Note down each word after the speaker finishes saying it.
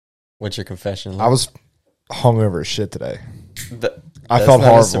What's your confession? I was hungover as shit today. I That's felt not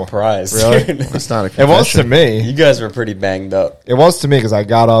horrible. A surprise. Really? It's not a confession. It was to me. You guys were pretty banged up. It was to me because I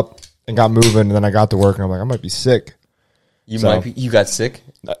got up and got moving, and then I got to work, and I'm like, I might be sick. You got sick?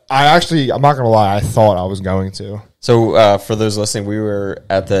 I'm not going to lie, I thought I was going to. So, for those listening, we were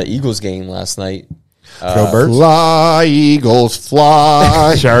at the Eagles game last night. Go Birds. Fly, Eagles,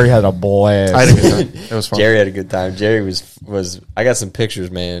 fly. Jerry had a blast. I had a good time. It was fun. Jerry had a good time. Jerry was I got some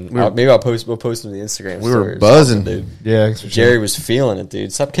pictures, man. Maybe we'll post them to the Instagram. We were buzzing, dude. Yeah. Jerry was feeling it,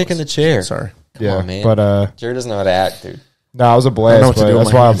 dude. Stop kicking the chair. Sorry. Come on, man. But Jerry doesn't know how to act, dude. no, it was a blast. I don't know what to do But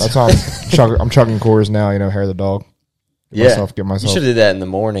with that's my why hands. I'm chugging Coors now. Hair of the dog. Get You myself. should have did that in the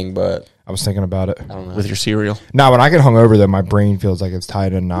morning, but I was thinking about it. I don't know. With your cereal. Now, when I get hungover, though, my brain feels like it's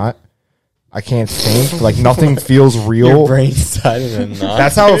tied in a knot. I can't think. Like nothing feels real. Your brain's tied in a knot.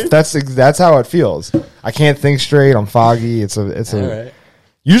 That's how it feels. I can't think straight. I'm foggy. It's a. All right.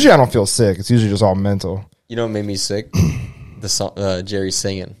 Usually, I don't feel sick. It's usually just all mental. You know what made me sick? The song Jerry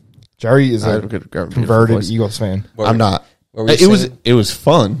singing. Jerry is a Beautiful converted voice. Eagles fan. I'm not. What were you singing? It was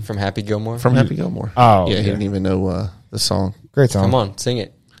fun. From Happy Gilmore? From Happy Gilmore. Oh, yeah, okay. he didn't even know the song. Great song. Come on, sing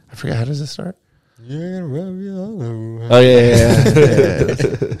it. I forget, how does it start? You're gonna rub you all over. Oh yeah.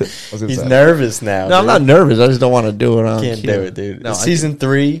 He's nervous now. No, I'm not nervous. I just don't want to do it on Can't cue. do it, dude. No, It's season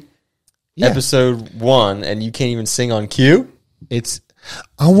 3, Yeah. episode 1, and you can't even sing on cue. It's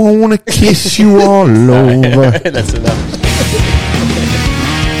I want to kiss you all over. That's enough.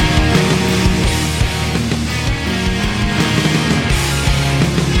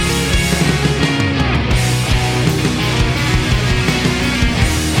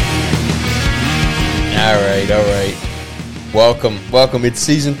 All right. Welcome. It's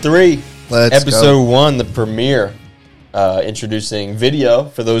season 3, episode 1, the premiere. Introducing video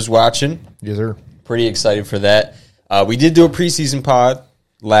for those watching. Yes, sir. Pretty excited for that. We did do a preseason pod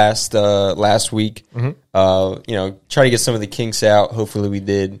last week. Mm-hmm. Try to get some of the kinks out. Hopefully, we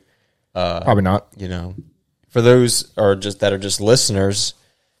did. Probably not. For those that are just listeners,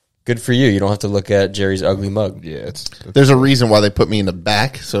 good for you. You don't have to look at Jerry's ugly mug. Yeah, There's a reason why they put me in the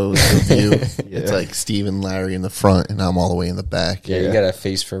back, so the view, it's like Steve and Larry in the front, and I'm all the way in the back. Yeah, you got a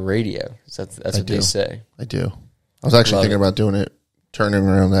face for radio. That's what they say. I do. I was actually thinking about doing it, turning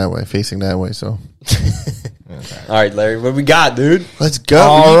around that way, facing that way. So, all right, Larry, what we got, dude? let's go.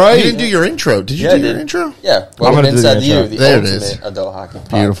 All right. You didn't do your intro. Did you do your intro? Yeah. I'm gonna do the Inside intro. You, the There it ultimate is. adult hockey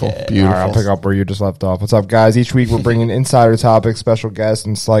Beautiful, podcast. beautiful. All right, I'll pick up where you just left off. What's up, guys? Each week we're bringing insider topics, special guests,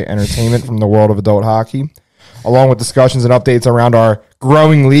 and slight entertainment from the world of adult hockey, along with discussions and updates around our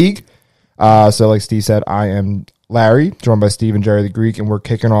growing league. So like Steve said, I am Larry, joined by Steve and Jerry the Greek, and we're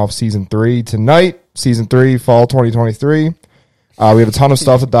kicking off season 3 tonight. Season 3, fall 2023. We have a ton of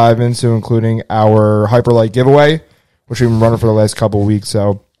stuff to dive into, including our Hyperlite giveaway, which we've been running for the last couple of weeks.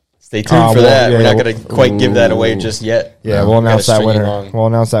 So Stay tuned for that. yeah, We're not going to quite give that away just yet. yeah, we'll announce that winner. Along. We'll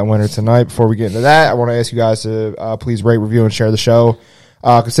announce that winner tonight. Before we get into that, I want to ask you guys to please rate, review, and share the show.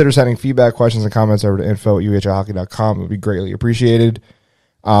 Consider sending feedback, questions, and comments over to info@uhlhockey.com. It would be greatly appreciated.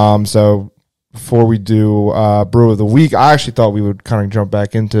 So before we do Brew of the Week, I actually thought we would kind of jump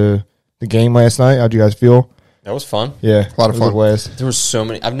back into the game last night. How'd you guys feel? That was fun. Yeah, A lot of fun. There were so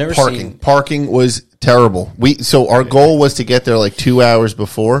many. I've never Parking. seen. Parking was terrible. So our goal was to get there like 2 hours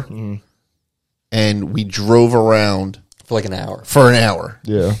before, and we drove around For like an hour. for an hour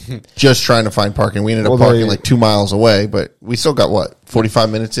Yeah. just trying to find parking. We ended up Well, parking like 2 miles away, but we still got 45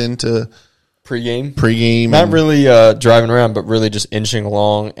 minutes into Pre-game. pregame. Not and- really driving around, but really just inching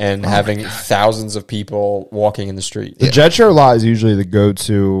along and having thousands of people walking in the street. The Jet Show lot is usually the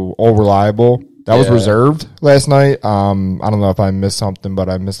go-to, all reliable. That was Yeah. reserved last night. I don't know if I missed something, but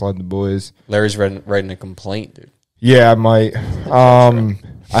I misled the boys. Larry's writing a complaint, dude. Yeah, I might. I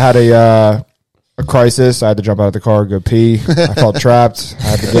had a crisis. I had to jump out of the car, go pee. I felt trapped. I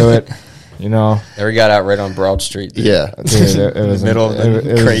had to do it. Larry got out right on Broad Street, dude. Yeah. Dude, it was Middle of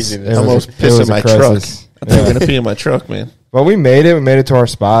the craziness. Almost it was pissing a my crisis. truck. I think I'm going to pee in my truck, man. But we made it. We made it to our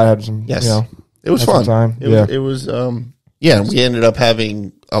spot. Had some, Yes. It was had some fun. time. It was we ended up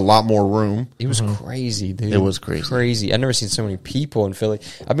having a lot more room. It was crazy, dude. It was crazy. Crazy. I've never seen so many people in Philly.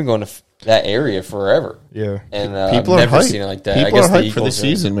 I've been going to that area forever. Yeah. And People I've are never hyped. seen it like that. People I guess are hyped the for the Eagles are-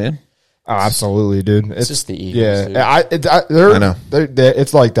 season, man. Oh, absolutely, dude. It's just the Eagles. Yeah, dude. I know.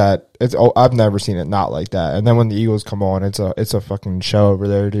 It's like that. I've never seen it not like that. And then when the Eagles come on, it's a fucking show over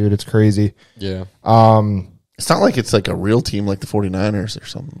there, dude. It's crazy. Yeah. It's not like it's like a real team like the 49ers or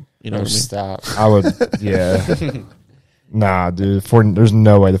something. You know what I mean? Stop. I would, yeah. Nah, dude. There's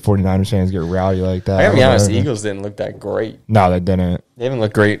no way the 49ers fans get rowdy like that. I gotta be honest, the Eagles didn't look that great. No, they didn't. They haven't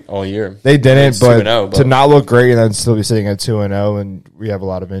looked great all year. They didn't, but 2-0, to not look great and then still be sitting at 2-0, and we have a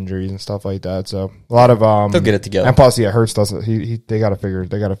lot of injuries and stuff like that. So a lot of they'll get it together. And plus, yeah, Hurts doesn't. They got to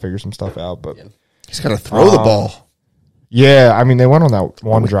figure some stuff out. But he's got to throw the ball. Yeah, I mean, they went on that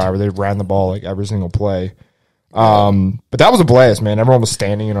one drive where they ran the ball like every single play. But that was a blast, man. Everyone was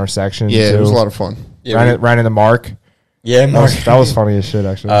standing in our section. Yeah, too. it was a lot of fun. Yeah, ran in the mark. Yeah, that was funny as shit.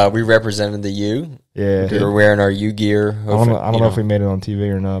 Actually, we represented the U. Yeah, we were wearing our U gear. I don't know if we made it on TV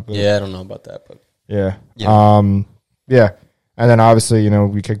or not. But yeah, I don't know about that, but yeah. Yeah. And then obviously,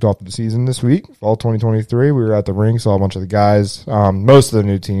 we kicked off the season this week, fall 2023. We were at the ring, saw a bunch of the guys. Most of the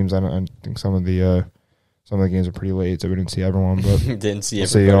new teams. I think some of the games are pretty late, so we didn't see everyone. But didn't see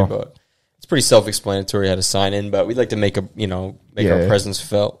everybody. But it's pretty self-explanatory how to sign in. But we'd like to make our presence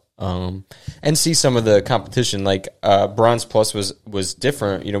felt. And see some of the competition, like Bronze Plus was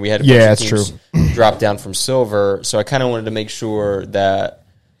different. We had a bunch of teams drop down from Silver, so I kind of wanted to make sure that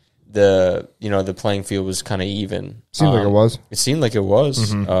the playing field was kind of even. Seemed like it was. It seemed like it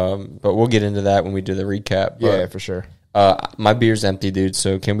was, but we'll get into that when we do the recap. But, yeah, for sure. My beer's empty, dude.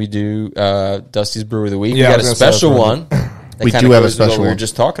 So can we do Dusty's Brew of the Week? Yeah, we got a special one. We do have a special one. We were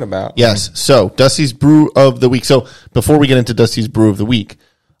just talking about. Yes. So Dusty's Brew of the Week. So before we get into Dusty's Brew of the Week,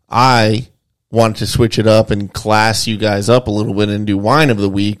 I wanted to switch it up and class you guys up a little bit and do Wine of the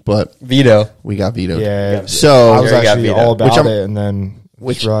Week, but veto. We got vetoed. Yeah. So I was actually all about it, and then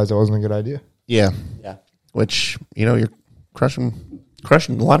realized it wasn't a good idea. Yeah. Which you're crushing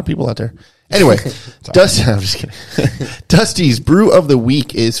a lot of people out there. Anyway, I'm just kidding. Dusty's Brew of the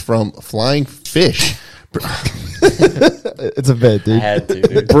Week is from Flying Fish. It's a bit, dude. I had to,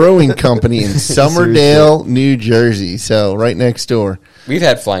 dude. Brewing Company in Summerdale, New Jersey. So right next door. We've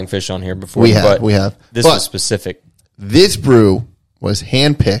had Flying Fish on here before. We have. This was specific. This brew was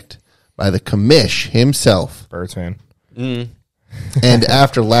handpicked by the commish himself. Birds fan. And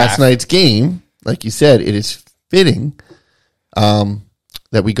after last night's game, like you said, it is fitting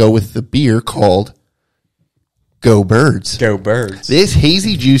that we go with the beer called Go Birds. Go Birds. This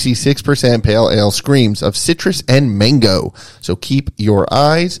hazy, juicy 6% pale ale screams of citrus and mango. So keep your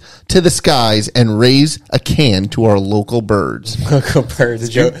eyes to the skies and raise a can to our local birds. Go Birds.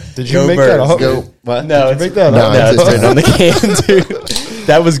 Did you make birds. that up? What? No, make that up? No, it's written on the can, dude.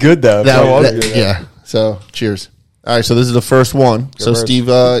 That was good, though. Yeah. So, cheers. All right, so this is the first one. Go so, Birds. Steve,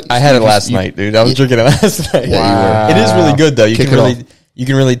 I had it last night, dude. I was drinking it last night. Yeah, It is really good, though. You Kick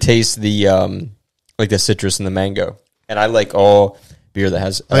can really taste the like the citrus and the mango. And I like all beer that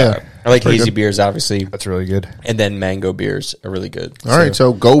has. I like hazy good. beers, obviously. That's really good. And then mango beers are really good. All right,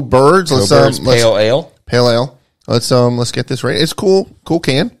 so Go Birds. Go Birds Pale Ale. Pale ale. Let's get this right. It's cool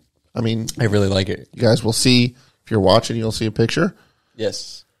can. I mean, I really like it. you guys will see if you're watching. You'll see a picture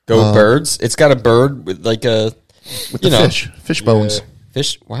Yes. Go Birds. It's got a bird with like a with the fish bones,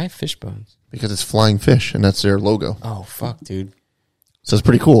 fish. Why fish bones? because it's Flying Fish and that's their logo. Oh fuck, dude. So it's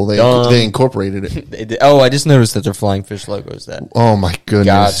pretty cool. They incorporated it. I just noticed that their Flying Fish logo is that. Oh my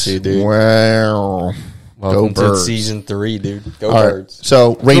goodness! Got you, dude. Wow. Welcome Go to Birds. season 3, dude. Go All Birds. right.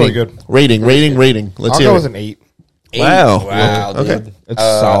 So really good. rating. Let's I'll hear go it. with an 8. 8. Wow. Wow, Okay. dude. It's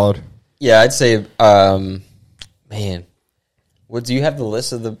solid. Yeah, I'd say, man. What do you have the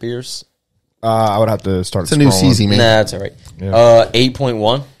list of the beers? I would have to start. It's a new scrolling. season, man. Nah, that's all right. Yeah.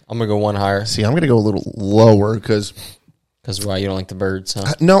 8.1. I'm gonna go one higher. See, I'm gonna go a little lower because Why you don't like the birds,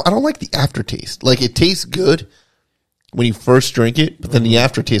 huh? no, I don't like the aftertaste. Like it tastes good when you first drink it, but then the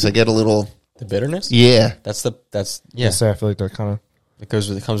aftertaste, I get a little. The bitterness? Yeah. That's Yeah, I feel like that kind of. It comes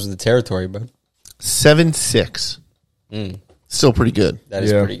with the territory, but 7.6. Still pretty good. that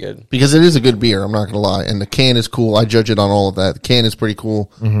is pretty good. Because it is a good beer, I'm not going to lie. And the can is cool. I judge it on all of that. The can is pretty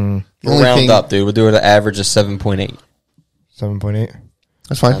cool. Mm-hmm. We'll round up, dude. We'll do it at an average of 7.8. 7.8.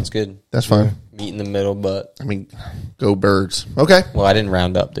 That's fine. Sounds good. That's fine. Meet in the middle, but I mean, Go Birds. Okay. well, I didn't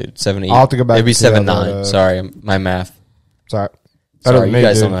round up, dude. 7.8. I'll have to go back Maybe and see how 7.9. that, Sorry, my math. Sorry. Sorry, you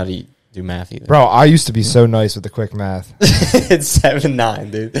guys dude. don't know how to do math either. Bro, I used to be so nice with the quick math. It's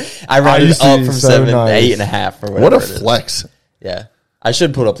 7.9, dude. I rounded used to up be from so 7 to nice. 8.5 or whatever. What a it is. flex. Yeah, I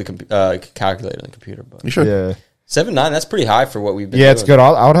should put up the calculator on the computer, but You should. Yeah. 7.9. That's pretty high for what we've been. Yeah, doing. it's good.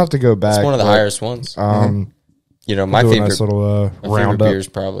 I would have to go back. It's one of the but, highest ones. You know, my do a favorite nice little my favorite round beer up. is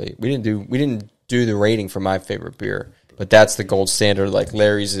probably we didn't do the rating for my favorite beer, but that's the gold standard. Like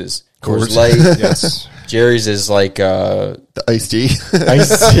Larry's is Coors Coors. Light. Yes. Jerry's is like The iced tea.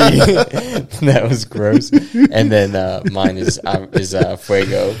 iced tea. That was gross. And then mine is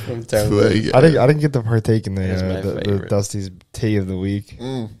Fuego from Tone. I didn't get to partake in That's my the favorite. Dusty's tea of the week.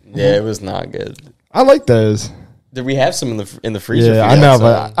 Yeah, it was not good. I like those. Did we have some in the freezer? Yeah, I know,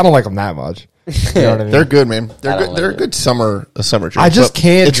 but I don't like them that much. You know what I mean? They're good, man. They're good. like They're a it. good summer drink. I just but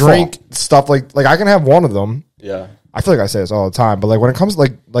can't it's drink fall. stuff like I can have one of them. Yeah. I feel like I say this all the time, but like when it comes to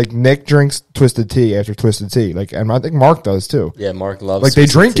like Nick drinks Twisted Tea after Twisted Tea, like, and I think Mark does too. Yeah, Mark loves Like they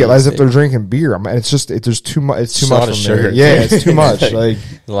Twisted drink Tea, it as if dude. they're drinking beer. I mean, it's just there's too much. It's too It's a much lot of for sugar. me. Yeah, it's too much. Like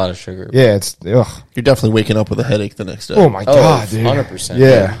a lot of sugar. yeah, it's ugh. You're definitely waking up with a headache the next day. Oh my god, dude. 100%.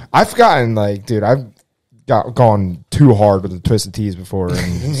 Yeah, I've gotten like, dude, I've gone too hard with the Twisted Teas before, and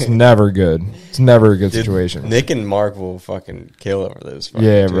it's never good. It's never a good situation. Nick and Mark will fucking kill over those fucking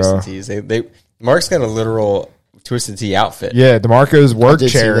Yeah, Twisted bro. Teas. They Mark's got a literal Twisted Tea outfit. Yeah, DeMarco's work did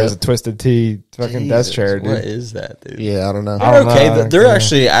see chair that. is a Twisted Tea fucking Jesus, desk chair, dude. What is that, dude? Yeah, I don't know. I They're don't okay. know. They're Yeah.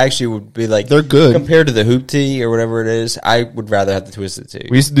 actually, I actually would be like, They're good. compared to the hoop tea or whatever it is. I would rather have the Twisted Tea.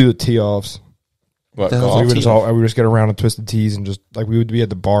 We used to do the tea offs. What, The hell's golf? We would tea just we would just get around to Twisted Teas and just like we would be at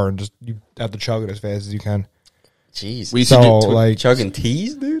the bar and just you have to chug it as fast as you can. Jeez. We used So to do like chugging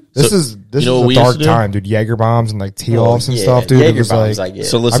teas, dude? this So, is you know what a we used dark to do? time, dude. Jaeger bombs and like tea Oh, offs and yeah. stuff, dude. Jaeger It was bombs, like I get.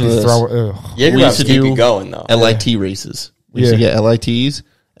 So I'd listen be to this. throwing. Jaeger we bombs used to keep do you going, though. LIT races. We used to Yeah. get LITs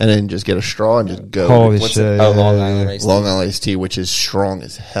and then just get a straw and just go. Holy What's shit! it? yeah, Oh, Long yeah, Island yeah. iced Long tea. Island iced tea, which is strong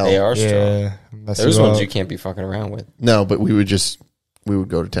as hell. They are strong. Yeah, mess Those you ones up. you can't be fucking around with. No, but we would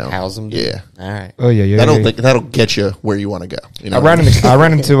go to town. House them, dude. Yeah. All right. Oh yeah, yeah. yeah. That'll get you where you want to go. You know, I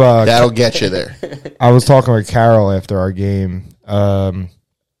ran into that'll get you there. I was talking with Carol after our game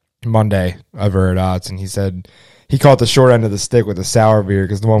Monday over at Ots, and he said he caught the short end of the stick with the sour beer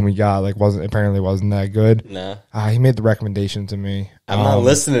because the one we got like wasn't that good. Nah. He made the recommendation to me. I'm not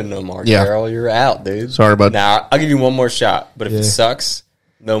listening no more, yeah. Carol. You're out, dude. Sorry, bud. Nah, I'll give you one more shot, but if Yeah. it sucks,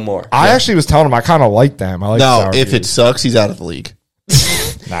 no more. I actually was telling him I kind of like them. I like No, sour if beers. it sucks, he's out of the league.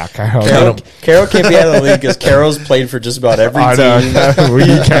 Nah, Carol. Carol can't be out of the league because Carol's played for just about every I team. know. We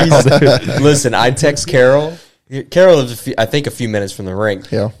Carol, dude. Listen, I text Carol. Carol lives, I think, a few minutes from the rink.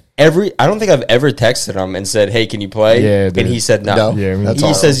 Yeah. I don't think I've ever texted him and said, "Hey, can you play?" Yeah, and dude. he said no. No. Yeah, That's he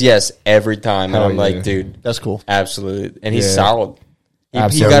all. says yes every time, and Hell I'm yeah. like, dude, That's cool. absolutely. And he's Yeah. solid. He got a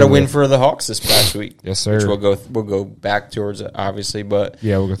Absolutely. win for the Hawks this past week. Yes, sir. Which we'll go back towards it, obviously, but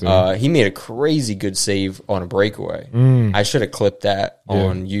Yeah, we'll go through he made a crazy good save on a breakaway. I should have clipped that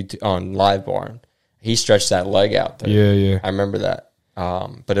on YouTube on Live Barn. He stretched that leg out there. Yeah, yeah. I remember that.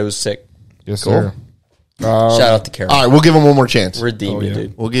 But it was sick. Yes, Cool. sir. Shout out to Carol. All right, we'll give him one more chance. Redeem you, yeah.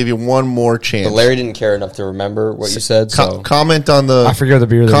 dude. We'll give you one more chance. But Larry didn't care enough to remember what you said, so Comment on the. I forget the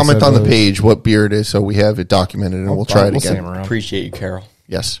beer. that Comment said on the was. page what beer it is, so we have it documented, and we'll try it We'll see again. him around. appreciate you, Carol.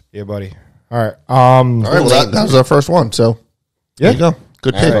 Yes. Yeah, buddy. All right. All right. Well, that was our first one. So Yeah. there you go.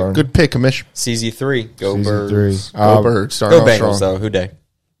 Good pick. right. Good pick, Commish. CZ3, go Season Birds. 3. Go Birds. Starting Go off Bengals, strong. though. Who day?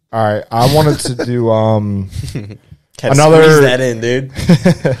 All right. I wanted to do Can't Another- squeeze that in, dude.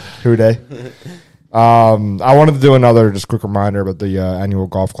 who day. I wanted to do another just quick reminder about the annual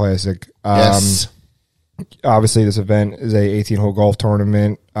golf classic. Yes. Obviously, this event is a 18-hole golf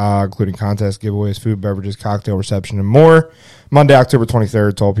tournament, including contests, giveaways, food, beverages, cocktail reception, and more. Monday, October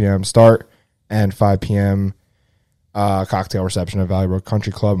 23rd, 12 p.m. start, and 5 p.m. Cocktail reception at Valley Brook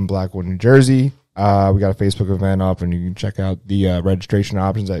Country Club in Blackwood, New Jersey. We got a Facebook event up, and you can check out the registration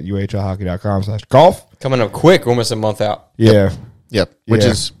options at uhlhockey.com/golf. Coming up quick, almost a month out. Yeah. Yep. Which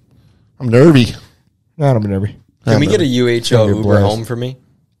Yeah. is, I'm nervy. No, don't be nervy. Can we get a gonna UHL be a Uber blast. home for me?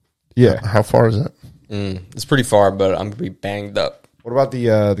 Yeah. How far is that? It's pretty far, but I'm going to be banged up. What about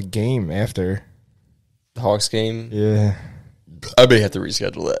the game after? The Hawks game, Yeah. I may have to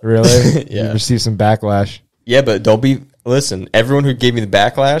reschedule that. Really? Yeah. You received some backlash. Yeah, but listen, everyone who gave me the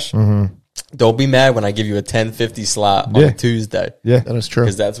backlash, don't be mad when I give you a 10:50 slot on Yeah. a Tuesday. Yeah. That is true.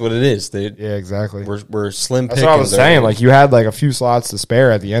 Because that's what it is, dude. Yeah, exactly. We're slim That's pickings. what I was saying. already. Like you had like a few slots to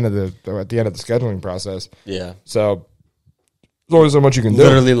spare at the end of the scheduling process. yeah. So there's only so much you can do.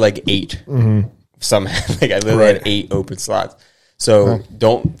 Literally like 8. Somehow. Like I literally had 8 open slots. So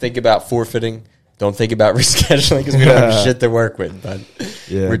don't think about forfeiting. Don't think about rescheduling because we don't have shit to work with. But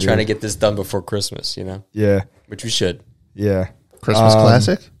Yeah, we're dude. thank to get this done before Christmas, Yeah. which we should. Yeah. Christmas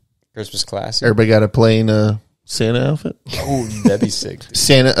classic. Christmas classic. Everybody got to play in a Santa outfit. Oh, that'd be sick. dude.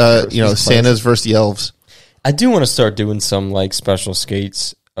 Santa, Santa's versus the elves. I do want to start doing some like special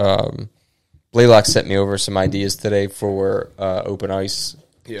skates. Blaylock sent me over some ideas today for open ice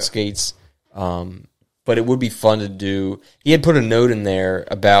skates. But it would be fun to do. He had put a note in there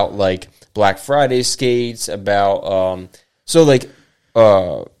about like Black Friday skates, about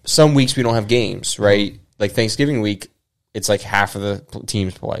some weeks we don't have games, right? Like Thanksgiving week, it's like half of the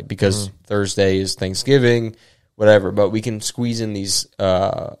teams play because Thursday is Thanksgiving, whatever. But we can squeeze in these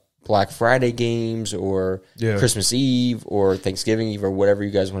Black Friday games or Christmas Eve or Thanksgiving Eve or whatever you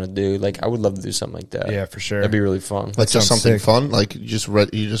guys want to do. Like, I would love to do something like that. Yeah, for sure. That'd be really fun. Like just something fun. Like you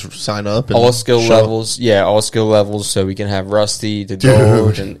just sign up. And all skill levels. Yeah, all skill levels. So we can have Rusty to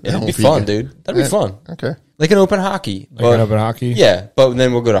gold, and it'd be fun, dude. That'd be fun. Okay. Like an open hockey. Like an open hockey? Yeah, but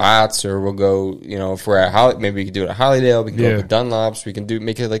then we'll go to Ots or we'll go, if we're at maybe we can do it at Hollydale. We can go to Dunlops. We can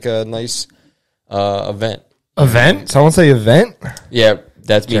make it like a nice event. Event? Someone say event? Yeah.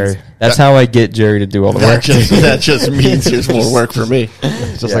 That's how I get Jerry to do all the work. That just means there's more work for me.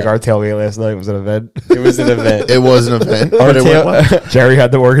 Just like our tailgate last night was an event. It was an event. It was an event. But Jerry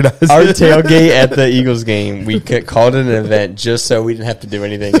had to organize our tailgate at the Eagles game. We called it an event just so we didn't have to do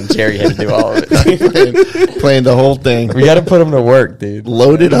anything, and Jerry had to do all of it. playing the whole thing. We got to put him to work, dude.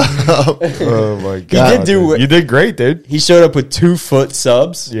 Load it up. Oh my god! You did great, dude. He showed up with 2-foot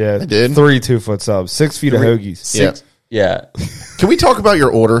subs. Yeah, I did. 3 2-foot subs, 6 feet of hoagies. Yeah. Can we talk about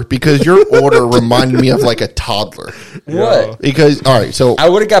your order? Because your order reminded me of like a toddler. What? Because, all right, so. I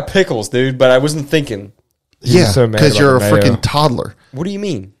would have got pickles, dude, but I wasn't thinking. Yeah, because you're a freaking toddler. What do you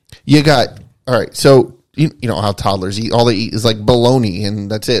mean? You got, all right, so you know how toddlers eat. All they eat is like bologna, and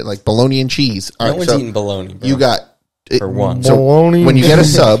that's it, like bologna and cheese. No one's eating bologna, bro. You got. For one. So bologna. When you get a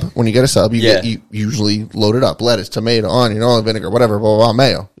sub, you usually load it up. Lettuce, tomato, onion, olive vinegar, whatever, blah, blah, blah,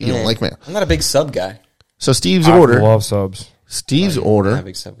 mayo. You don't like mayo. I'm not a big sub guy. So Steve's order. I love subs. Steve's order. I'm not a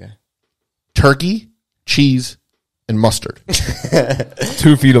big sub guy. Turkey, cheese, and mustard.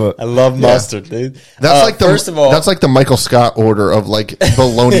 2 feet of it. I love mustard, dude. That's like first of all, that's like the Michael Scott order of like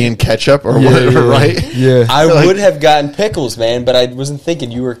bologna and ketchup or whatever, right? Yeah. I would have gotten pickles, man, but I wasn't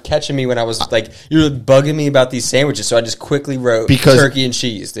thinking. You were catching me when I was like, you were bugging me about these sandwiches, so I just quickly wrote turkey and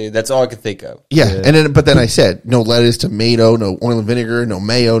cheese, dude. That's all I could think of. Yeah. And then I said no lettuce, tomato, no oil and vinegar, no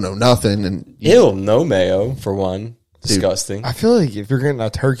mayo, no nothing. And ew, no mayo for one. Disgusting. I feel like if you're getting a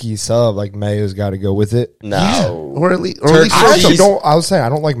turkey sub, like mayo's got to go with it. No, or at least I was saying I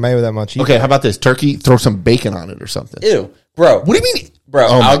don't like mayo that much either. Okay, how about this turkey? Throw some bacon on it or something. Ew, bro. What do you mean, bro?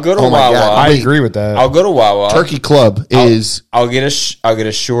 I'll go to Wawa. I agree with that. I'll go to Wawa. Turkey Club is. I'll get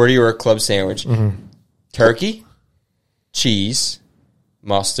a shorty or a club sandwich. Mm-hmm. Turkey, cheese,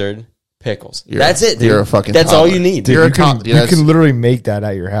 mustard, pickles. That's it, dude. You're a fucking. That's toddler. all you need. Dude, you can literally make that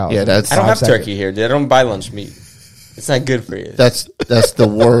at your house. Yeah, that's. I don't have turkey here, dude. I don't buy lunch meat. It's not good for you. That's the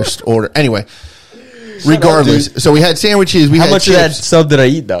worst order. Anyway, regardless, so we had sandwiches. How much of that sub did I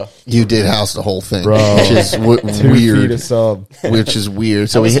eat though? You did house the whole thing, bro. Which is 2 weird. feet of sub. Which is weird.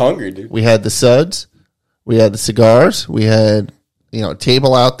 So I was hungry, dude. We had the suds, we had the cigars, we had a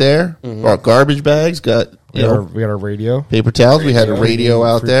table out there, brought garbage bags, got we got our radio, paper towels. We had a radio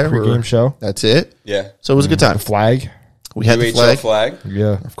out there. Pre-game show. That's it. Yeah. So it was a good time. The flag. We had the flag.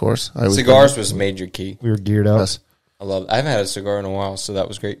 Yeah, of course. Cigars was major key. We were geared up. Yes. I love it. I haven't had a cigar in a while, so that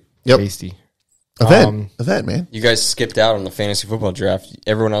was great. Yep. Tasty. Event, man. You guys skipped out on the fantasy football draft.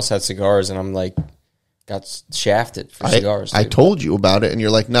 Everyone else had cigars, and I'm like, got shafted for cigars. I told you about it, and you're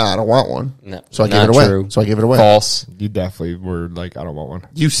like, nah, I don't want one. No, so I gave it away. False. You definitely were like, I don't want one.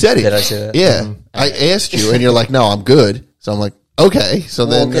 You said it. Did I say that? Yeah. Mm-hmm. I asked you, and you're like, no, I'm good. So I'm like, okay. So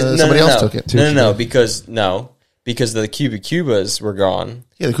then somebody else took it. No, because the Cubas were gone.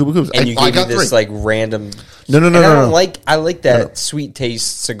 Yeah, the Cuba Cubas. And you gave me this like random. No. I like that sweet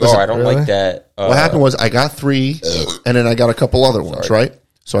taste cigar. Listen, I don't like that. What happened was I got 3, and then I got a couple other ones, right?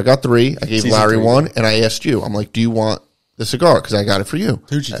 So I got 3. I gave Larry 1, and I asked you. I'm like, do you want the cigar? Because I got it for you.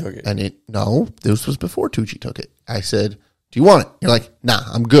 Tucci took it. And no, this was before Tucci took it. I said, do you want it? You're like, nah,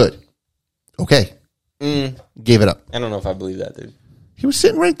 I'm good. Okay. Gave it up. I don't know if I believe that, dude. He was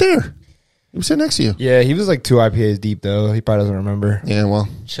sitting right there. He was sitting next to you. Yeah, he was like 2 IPAs deep, though. He probably doesn't remember. Yeah, well.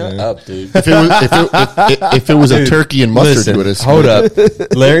 Shut up, dude. If it was a turkey and mustard, with us. Hold up.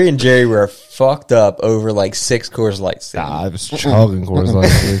 Larry and Jerry were fucked up over like 6 Coors Lights. Nah, I was chugging Coors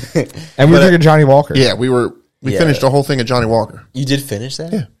Lights. And we were drinking Johnny Walker. Yeah, we finished the whole thing of Johnny Walker. You did finish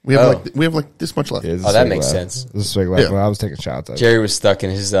that? Yeah. We have like this much left. Yeah, that makes sense. This is left. When I was taking shots at Jerry was stuck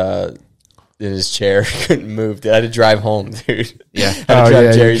in his chair, couldn't move. I had to drive home, dude. Yeah. I had to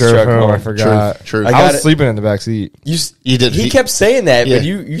drive Jerry's truck home. I forgot. True. I was sleeping in the back seat. You did. He kept saying that, but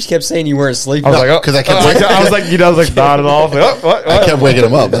you kept saying you weren't sleeping. I was like, oh, because I kept waking I was like, nodding off. Like, what? I kept waking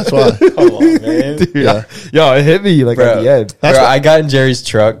him up. That's why. Come on, man. Dude, yo, it hit me like at the end. I got in Jerry's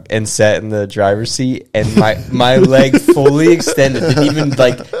truck and sat in the driver's seat, and my leg fully extended, didn't even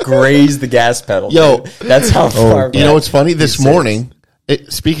like graze the gas pedal. Yo, dude. That's how far. You know what's funny? This morning,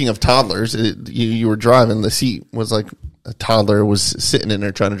 speaking of toddlers, you were driving. The seat was like a toddler was sitting in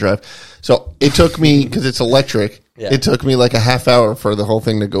there trying to drive. So it took me, because it's electric, it took me like a half hour for the whole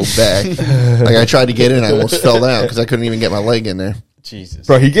thing to go back. Like I tried to get in, I almost fell down because I couldn't even get my leg in there. Jesus.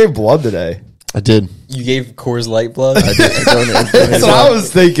 Bro, he gave blood today. I did. You gave Coors Light blood? I did. That's what I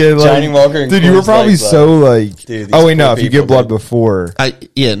was thinking. Like, Johnny Walker and dude, you were Coors probably Light so blood. like. Dude, oh wait, no. poor If you people, get blood dude. before, no,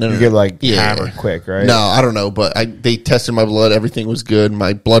 you get like hammered quick, right? No, I don't know, but they tested my blood. Everything was good.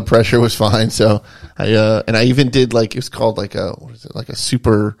 My blood pressure was fine. So I even did like, it was called like a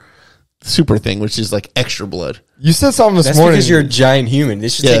super thing, which is like extra blood. You said something this That's morning. because you're a giant human. They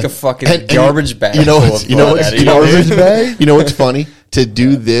should take a fucking And garbage bag. You know full what's of blood out of you. Garbage bag? You know what's funny? To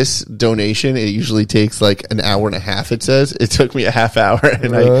do this donation, it usually takes like an hour and a half. It says it took me a half hour,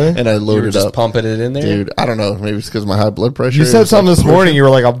 and Really? I You were loaded just up. pumping it in there, Dude, I don't know. Maybe it's because of my high blood pressure. You It said was something like- this morning. You were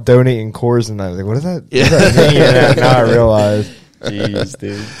like, "I'm donating Coors," and I was like, "What is that?" Yeah. What does that mean? And now I realized. Jeez,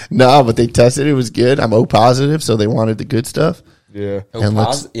 dude. No, but they tested. It was good. I'm O positive, so they wanted the good stuff. Yeah. O And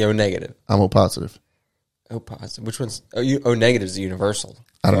let's- positive, O negative. I'm O positive. O positive. Which one's O negative is the universal.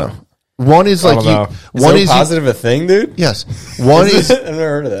 I don't know. One is I like don't know. Is one O is positive a thing, dude? yes. One is I've never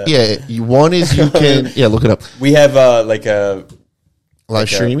heard of that. one is you can look it up. We have like a Live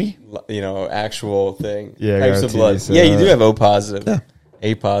streamy. actual thing. Yeah, I Types got of a blood. TV, so Yeah, you do have O positive. Yeah.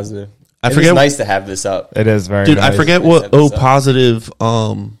 A positive. I It's forget- nice to have this up. It is very. Dude, nice. I forget I what said O this up. positive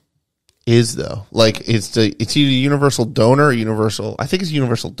is though. Like it's either universal donor or universal. I think it's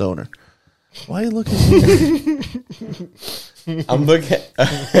universal donor. Why are you looking? I'm looking.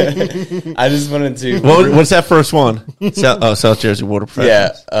 I just wanted to. What's that first one? South Jersey Water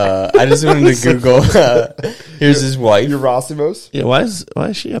Professionals. Yeah, I just wanted to Google. Here's his wife. Your Rossimos. Yeah. Why is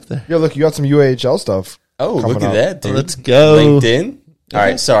she up there? Yo, look, you got some UAHL stuff. Oh, coming look at up. that, dude. Let's go. LinkedIn. All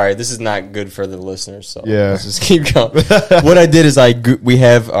right, sorry, this is not good for the listeners. So Yeah. let's just keep going. What I did is I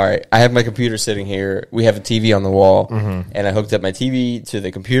have my computer sitting here. We have a TV on the wall, and I hooked up my TV to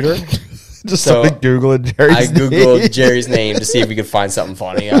the computer. Just So, started Googling Jerry's I googled name. Jerry's name to see if we could find something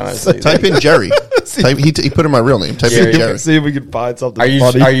funny. Honestly, Type in Jerry. He put in my real name. Type Jerry. in Jerry. See if we can find something are you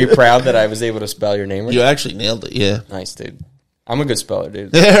funny. are you proud that I was able to spell your name right? You actually nailed it. Yeah. Nice, dude. I'm a good speller,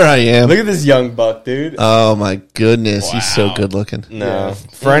 dude. There I am. Look at this young buck, dude. Oh my goodness, he's so Wow. good looking. No,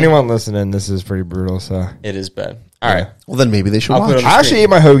 For anyone listening, this is pretty brutal. So it is bad. All right. Well, then maybe they should I'll put watch. it I actually ate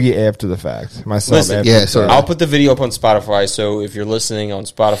my hoagie after the fact. Myself. Listen, after yeah, the so fact. I'll put the video up on Spotify. So if you're listening on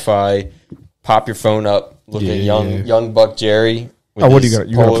Spotify, pop your phone up. Look at young buck Jerry. with Oh, what are his you gonna?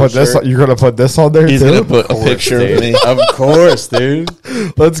 You gonna polo put this? shirt. You're gonna put this on there He's too? gonna put a picture of me. Of course, dude.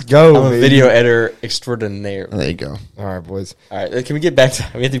 Let's go. I'm a baby. video editor extraordinaire. There you go. All right, boys. All right, can we get back to?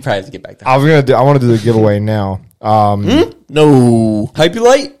 We probably have to get back to I want to do the giveaway now. No,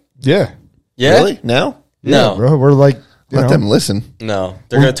 Hyperlite. Yeah. Yeah. really? Now? No. Bro, we're like, Let them listen. No,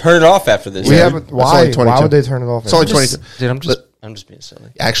 they're gonna turn it off after this. we dude. haven't. Why? only 22. Why would they turn it off? It's only after? 22. Dude, I'm just being silly.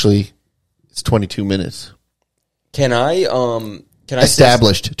 Actually, it's 22 minutes. Can I say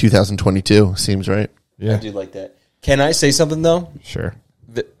Established 2022 seems right. Yeah. I do like that. Can I say something though? Sure.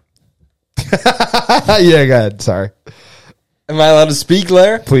 Th- Yeah. Go ahead. Sorry. Am I allowed to speak,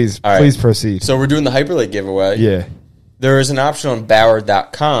 Lair? Please. All right. Please proceed. So we're doing the Hyperlite giveaway. Yeah. There is an option on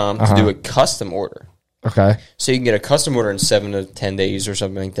Bauer.com to do a custom order. Okay. So you can get a custom order in 7 to 10 days or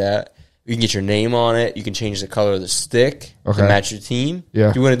something like that. You can get your name on it. You can change the color of the stick to Okay. match your team.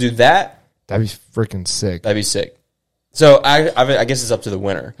 Yeah. Do you want to do that? That'd be freaking sick. That'd be sick. So I guess it's up to the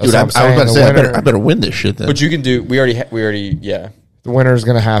winner. Dude, That's I was what I'm about to saying. say, The winner- I better win this shit then. But you can do. We already. Yeah. The winner's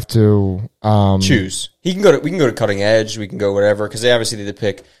gonna have to Choose. We can go to cutting edge. We can go whatever because they obviously need to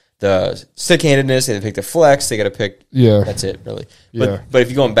pick the stick handedness. They have to pick the flex. They got to pick. Yeah. That's it, really. Yeah. But if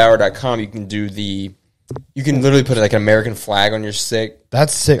you go on Bauer.com, you can do the. You can literally put like an American flag on your stick.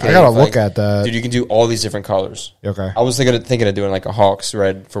 That's sick. I Okay, gotta if look at that. Dude, you can do all these different colors. Okay. I was thinking of doing like a Hawks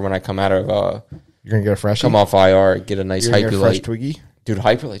red for when I come out of You're gonna get a fresh. come off IR, get a nice You're gonna get a fresh Hyperlite. Twiggy. Dude,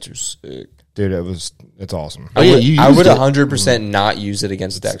 Hyperlites are sick. Dude, it's awesome. Oh, yeah, you I used would it. 100% not use it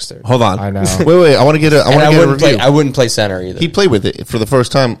against Dexter. Hold on. I know. Wait. I want to get a. I And want I to get a wouldn't review. play. I wouldn't play center either. He played with it for the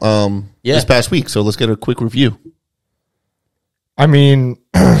first time Yeah. this past week. So let's get a quick review. I mean,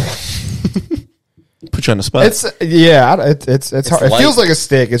 Put you on the spot. it's hard. It light. feels like a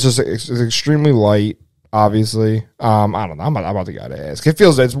stick. It's extremely light. Obviously, I don't know. I'm about the guy to ask. It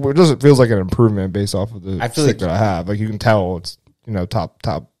feels like an improvement based off of the I feel stick like- that I have. Like you can tell it's top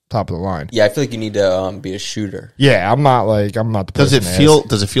of the line. Yeah, I feel like you need to be a shooter. Yeah, I'm not the. Does it person to feel? ask.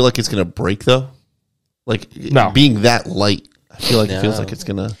 Does it feel like it's gonna break though? Like No. being that light, I feel like it feels No. like it's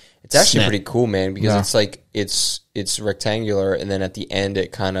gonna. It's actually snap. pretty cool, man, because No. it's like it's rectangular, and then at the end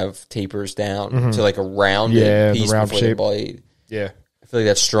it kind of tapers down to like a rounded Yeah, the piece round before shape. the blade. Yeah. I feel like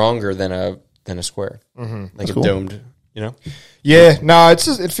that's stronger than a square, like a cool. domed. You know, Yeah, no, it's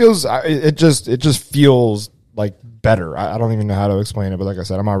just it just feels like better. I don't even know how to explain it, but like I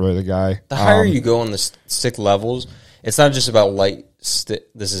said, I'm not really the guy. the higher you go on the stick levels, it's not just about light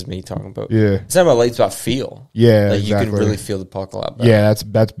this is me talking about. Yeah. It's not about light, it's about feel. Yeah, like exactly. you can really feel the puck a lot better. Yeah, that's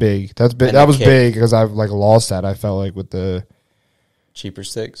big. That's big. And That the was kick. big because I've like lost that. I felt like with the Cheaper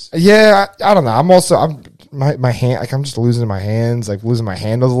sticks. Yeah, I don't know. I'm my hand, like I'm just losing my hands, like losing my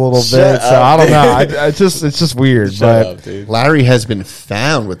handles a little Shut bit. So up, I don't dude. know. It's just weird. Shut but up, dude. Larry has been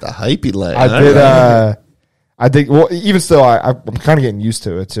found with the Hyperlite. I think. Well, even still, I'm kind of getting used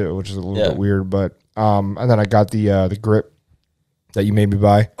to it too, which is a little bit weird. But and then I got the grip that you made me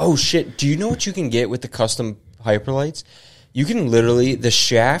buy. Oh shit! Do you know what you can get with the custom Hyperlites? You can literally, the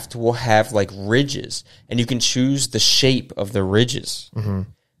shaft will have like ridges, and you can choose the shape of the ridges. Mm-hmm.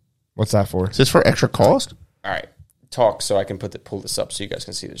 What's that for? Is this for extra cost? All right, talk so I can pull this up so you guys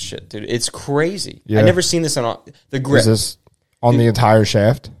can see this shit, dude. It's crazy. Yeah. I never seen this on the grip. Is this on the entire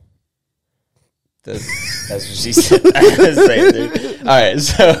shaft? That's what she said. Say, dude. All right,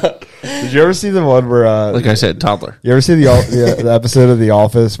 so Did you ever see the one where, Like I said, toddler. you ever see the episode of The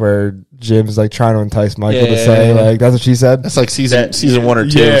Office where Jim's like trying to entice Michael to say like that's what she said? That's like season 1 or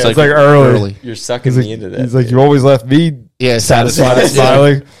 2. Yeah, it's like early. you're sucking He's me into like, that. he's like, dude. you always left me satisfied.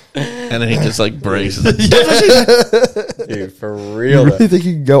 smiling. And then he just like braces. Dude, for You real. really think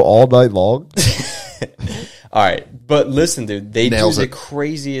you can go all night long? All right, but listen, dude, they Nails do the it.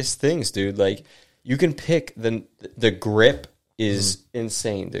 craziest things, dude. Like you can pick the grip is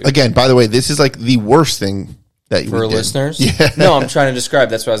insane, dude. Again, by the way, this is like the worst thing that you For did. listeners, Yeah. No, I'm trying to describe.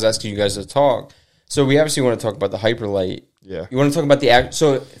 That's why I was asking you guys to talk. So we obviously want to talk about the Hyperlite. Yeah. You want to talk about the act.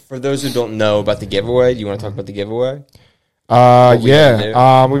 So for those who don't know about the giveaway, do you want to talk about the giveaway? Yeah.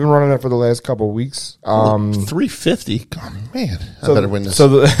 do? We've been running it for the last couple of weeks. 350. Oh, man, I better win this. So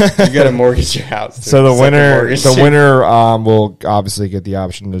the You got to mortgage your house. Dude. so the Second winner mortgage. will obviously get the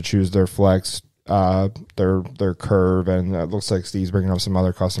option to choose their flex, their curve, and it looks like Steve's bringing up some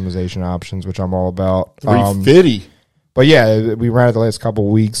other customization options, which I'm all about. 350. But yeah, we ran it the last couple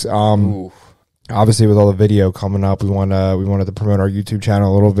of weeks. Ooh. Obviously, with all the video coming up, we wanted to promote our YouTube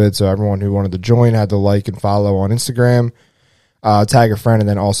channel a little bit. So everyone who wanted to join had to like and follow on Instagram, tag a friend, and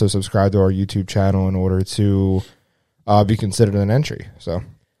then also subscribe to our YouTube channel in order to be considered an entry. So,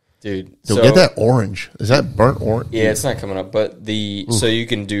 Dude, So get that orange. Is that burnt orange? Yeah, it's not coming up, but so you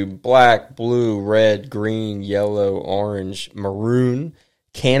can do black, blue, red, green, yellow, orange, maroon,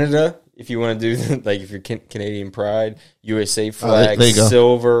 Canada. If you want to do like if you're Canadian Pride, USA flag, there you go.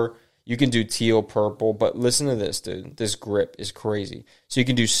 silver. You can do teal, purple, but listen to this, dude. This grip is crazy. So you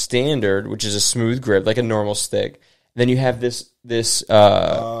can do standard, which is a smooth grip, like a normal stick. Then you have this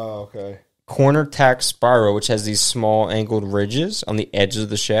okay. corner tack spiral, which has these small angled ridges on the edges of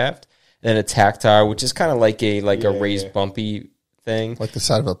the shaft. Then a tactile, which is kind of like a raised bumpy thing. Like the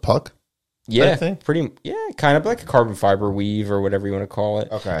side of a puck? Yeah, thing? kind of like a carbon fiber weave or whatever you want to call it.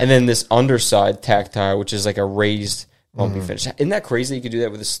 Okay. And then this underside tactile, which is like a raised bumpy finish. Isn't that crazy? You could do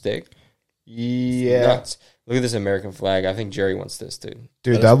that with a stick. Yeah, Nuts. Look at this American flag. I think Jerry wants this, dude.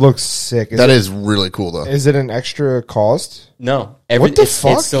 dude, that looks sick. That is really cool, though. Is it an extra cost? No, What the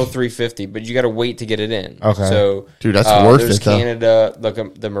fuck? It's still $350, but you got to wait to get it in. Okay. So, Dude, that's worth there's it, though. Canada.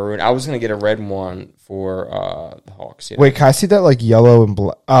 Look, the maroon. I was gonna get a red one for the Hawks. You know? Wait, can I see that like yellow and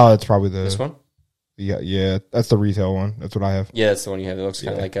black? Oh, that's probably the This one. Yeah, that's the retail one. That's what I have. Yeah, that's the one you have. It looks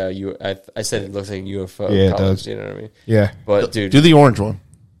kind of like a I said it looks like a UFO. Yeah, it colors, does. You know what I mean? Yeah. But dude, Do the orange one.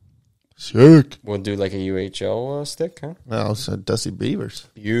 Sick. we'll do like a UHL stick, huh? No, it's Dusty Beavers.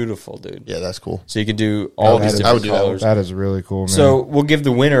 Beautiful, dude. Yeah, that's cool. So you can do all that these is- I would different do that. colors. That is really cool, man. So we'll give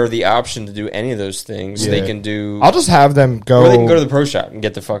the winner the option to do any of those things. Yeah. They can do, I'll just have them go. or they can go to the pro shop and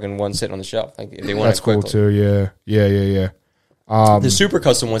get the fucking one sitting on the shelf. Like if they want That's it cool quickly. too. Yeah. The super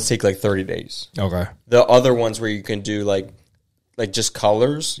custom ones take like 30 days. Okay. The other ones where you can do like just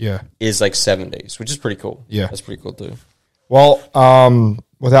colors, Yeah. is like 7 days, which is pretty cool. Yeah. That's pretty cool too. Well,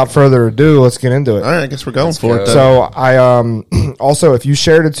 without further ado, let's get into it. All right, I guess we're going for go. it. Then. So I also, if you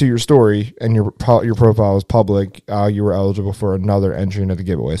shared it to your story and your profile was public, you were eligible for another entry into the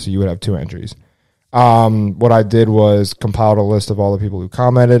giveaway. So you would have 2 entries. What I did was compiled a list of all the people who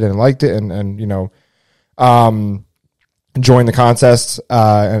commented and liked it, and joined the contests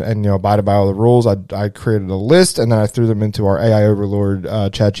and abided by all the rules. I created a list and then I threw them into our AI overlord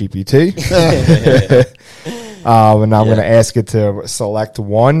ChatGPT. And now I'm going to ask it to select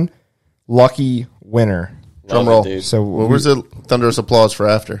one lucky winner. Drum Love it, roll. dude. So Well, where's the thunderous applause for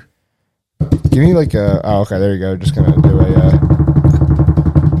after? give me like a. Oh, okay, there you go. Just gonna do a.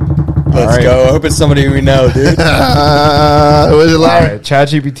 Let's right. go. I hope it's somebody we know, dude. Who is it, All Larry? right,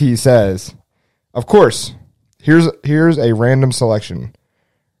 ChatGPT says, of course. Here's a random selection.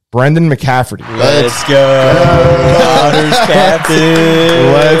 Brendan McCafferty. Let's go. Otters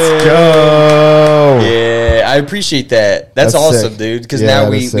captain. Let's go. Yeah, I appreciate that. That's awesome, sick. Dude. Because now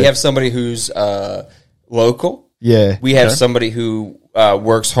we have somebody who's local. Yeah. We have somebody who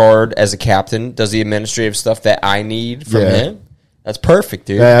works hard as a captain, does the administrative stuff that I need from him. That's perfect,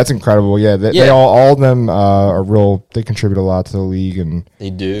 dude. Yeah, that's incredible. Yeah, they all of them are real. They contribute a lot to the league, and they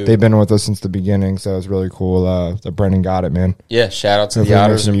do. They've been with us since the beginning, so it's really cool that Brendan got it, man. Yeah, shout out to the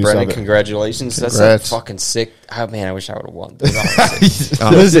Otters and Brendan. Congratulations. Congrats. That's a fucking sick. Oh man, I wish I would have won.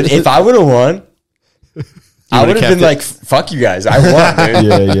 Listen, if I would have won, I would have been like, "Fuck you guys, I won,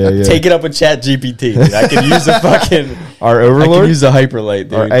 dude." Yeah. Take it up with Chat GPT. Dude. I could use a fucking our overlord. I could use the Hyperlite,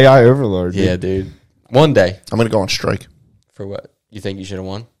 dude. Our AI overlord. Dude. Yeah, dude. One day, I'm gonna go on strike. For what? You think you should have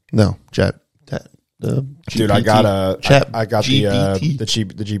won? No, Chat. Dude, I got the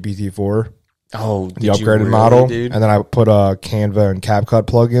GPT-4. Oh, the upgraded model, dude? And then I put Canva and CapCut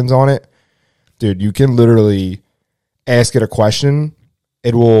plugins on it. Dude, you can literally ask it a question.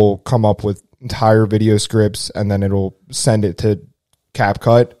 It will come up with entire video scripts, and then it'll send it to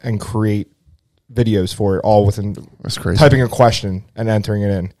CapCut and create videos for it all within. That's crazy. Typing a question and entering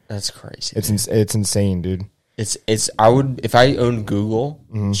it in. That's crazy. It's insane, dude. It's. I would, if I owned Google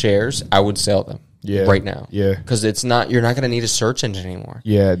shares, I would sell them. Yeah, right now. Yeah, because it's not. You're not going to need a search engine anymore.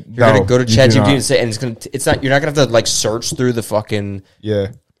 Yeah, you're going to go to ChatGPT and say, and it's going to. It's not. You're not going to have to like search through the fucking.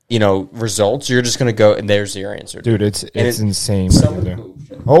 Yeah. Results. You're just going to go and there's your answer, dude. It's insane.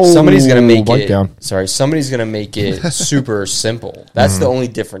 Somebody's going to make it. Down. Sorry, somebody's going to make it super simple. That's the only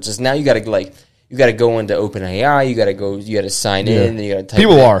difference. Is now you got to you got to go into OpenAI. You got to sign in. And you got to type.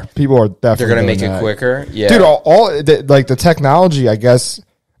 People are definitely. They're going to make it quicker. Yeah, dude. All the technology. I guess.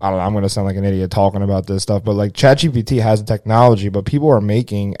 I don't know. I'm going to sound like an idiot talking about this stuff, but like ChatGPT has the technology, but people are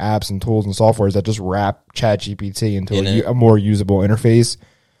making apps and tools and softwares that just wrap ChatGPT into a more usable interface,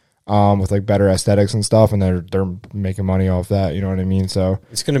 with like better aesthetics and stuff, and they're making money off that. You know what I mean? So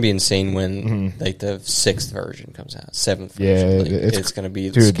it's going to be insane when like the 6th version comes out, 7th version. Yeah, it's going to be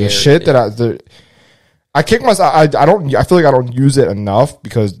dude. The shit that I kick myself. I feel like I don't use it enough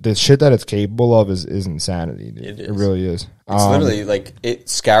because the shit that it's capable of is insanity. Dude. It really is. It's literally like it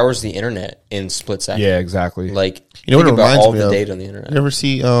scours the internet in split seconds. Yeah, exactly. Like you know what it reminds all me the of? data on the internet. You ever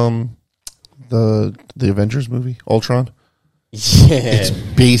see the Avengers movie Ultron? Yeah, it's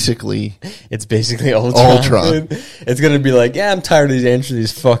basically Ultron. It's gonna be like, I'm tired of answering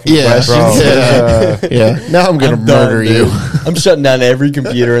these fucking questions. Yeah. Now I'm gonna murder you. I'm shutting down every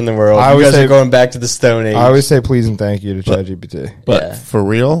computer in the world. You guys are going back to the Stone Age. I always say please and thank you to ChatGPT. But for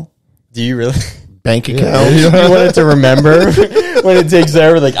real, do you really? Bank account. You want it to remember when it takes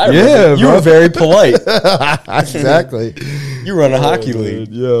over. Like, you were very polite. Exactly. You run a hockey league.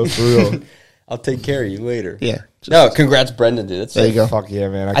 Yeah, for real. I'll take care of you later. Yeah. No, congrats, Brendan, dude. There you go. Fuck yeah,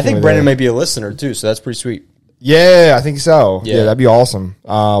 man. I think Brendan might be a listener, too, so that's pretty sweet. Yeah, I think so. Yeah, that'd be awesome.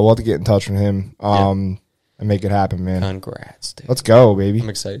 We'll have to get in touch with him and make it happen, man. Congrats, dude. Let's go, baby. I'm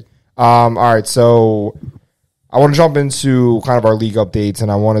excited. All right, so I want to jump into kind of our league updates, and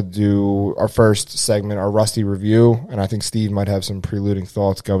I want to do our first segment, our Rusty review, and I think Steve might have some preluding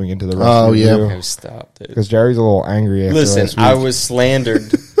thoughts going into the Rusty review. Oh, yeah. Stop, dude. Because Jerry's a little angry after Listen, last week. I was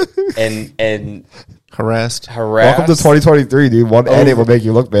slandered and harassed. Welcome to 2023, dude. One edit will make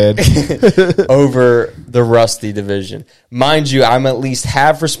you look bad. Over the Rusty division. Mind you, I'm at least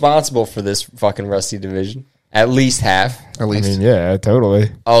half responsible for this fucking Rusty division. At least half. At least. I mean, yeah,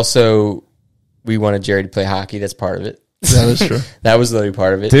 totally. Also, we wanted Jerry to play hockey. That's part of it. That is true. That was literally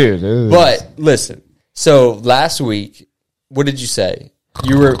part of it. Dude. But listen, so last week, what did you say?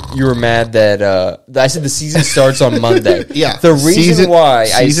 You were mad that I said the season starts on Monday. Yeah. The reason why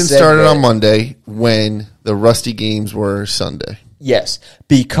season started on Monday when the Rusty games were Sunday. Yes,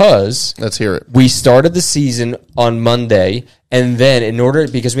 because let's hear it. We started the season on Monday, and then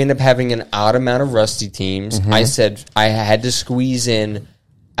because we ended up having an odd amount of Rusty teams, I said I had to squeeze in.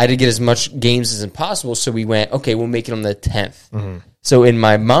 I had to get as much games as possible, so we went, okay, we'll make it on the 10th. So in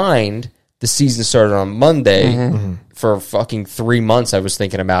my mind, the season started on Monday. For fucking 3 months, I was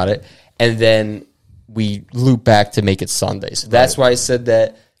thinking about it, and then we loop back to make it Sunday. So that's why I said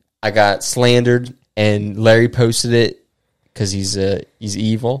that. I got slandered, and Larry posted it because he's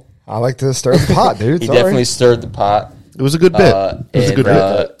evil. I like to stir the pot, dude. He definitely stirred the pot. It was a good bit. It was a good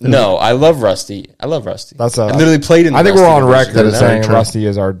bit. No, I love Rusty. I literally played in the I think Rusty we're on division. record as saying Rusty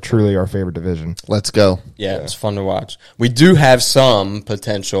is truly our favorite division. Let's go. Yeah, it's fun to watch. We do have some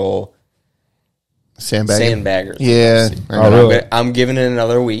potential sandbaggers. Yeah. Really? I'm giving it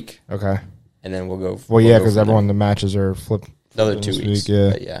another week. Okay. And then we'll go. Well, yeah, because the matches are flipped. Another 2 weeks.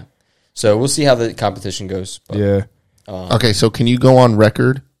 Yeah. So we'll see how the competition goes. But, yeah. Okay, so can you go on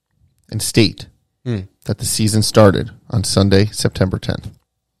record and state that the season started on Sunday, September 10th?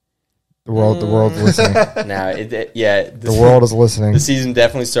 The world's listening. The world is listening. The season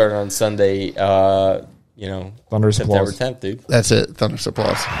definitely started on Sunday. Thunderous September applause. 10th, dude. That's it. Thunderous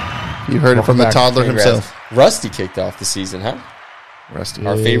applause. You heard it from the toddler himself. Rusty kicked off the season, huh? Rusty.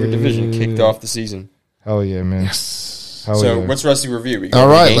 Our favorite division kicked off the season. Hell yeah, man. Yes. What's Rusty review? All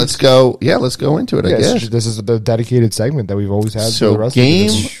right, let's go. Yeah, let's go into it. I guess this is the dedicated segment that we've always had. So for the Rusty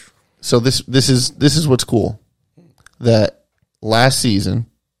game. So this is what's cool. That last season,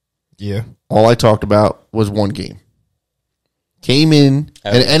 all I talked about was one game. Came in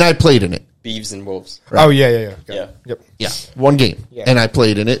and I played in it. Beeves and Wolves. Right? Oh yeah. Yep. Yeah, one game, and I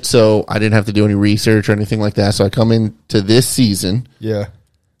played in it, so I didn't have to do any research or anything like that. So I come into this season. Yeah.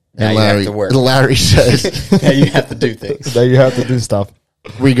 And Larry says, now you have to do things. Now you have to do stuff.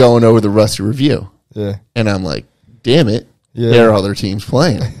 We going over the Rusty review. Yeah. And I'm like, damn it. Yeah. There are other teams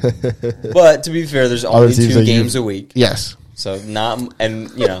playing. But to be fair, there's only 2 games a week. Yes. So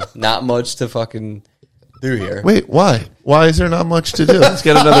not much to fucking do here. Wait, why? Why is there not much to do? Let's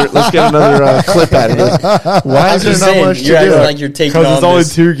get another clip out of this. Why is there not much to do? Like you're taking on it's only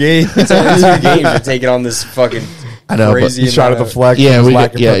 2 games. It's only 2 games. You're taking on this fucking crazy. He's trying to deflect. Yeah, Well,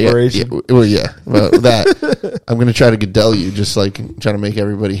 that I'm gonna try to Goodell you, just like trying to make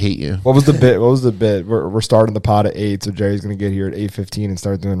everybody hate you. What was the bit? We're starting the pod at 8, so Jerry's gonna get here at 8:15 and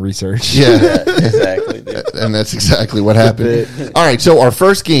start doing research. Yeah, exactly, dude. And that's exactly what happened. All right, so our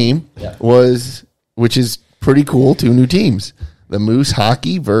first game was, which is pretty cool, 2 new teams: the Moose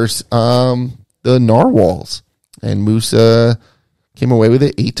Hockey versus the Narwhals, and Moose came away with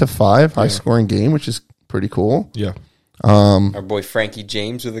it 8-5, high scoring game, which is pretty cool. Yeah. Our boy Frankie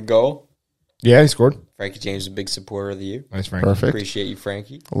James with a goal. Yeah, he scored. Frankie James is a big supporter of the year. Nice, Frankie. Perfect. Appreciate you,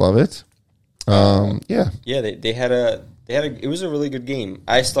 Frankie. Love it. Yeah. Yeah, they had a it was a really good game.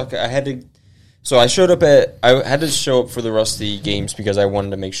 I had to show up for the Rusty games because I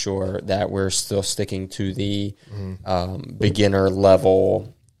wanted to make sure that we're still sticking to the beginner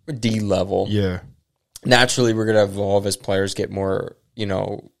level, D level. Yeah. Naturally, we're going to evolve as players get more,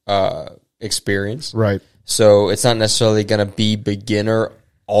 experience. Right. So it's not necessarily going to be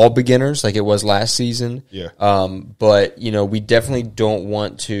all beginners like it was last season. Yeah. But, we definitely don't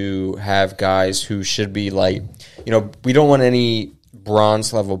want to have guys who should be like, we don't want any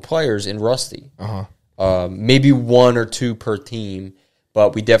bronze level players in Rusty. Maybe 1 or 2 per team,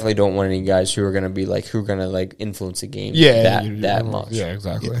 but we definitely don't want any guys who are going to be like, influence the game that much. Yeah,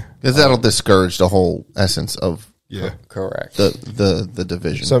 exactly. Because that'll discourage the whole essence of correct. The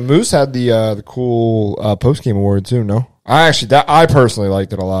division. So Moose had the cool post game award too. No, I personally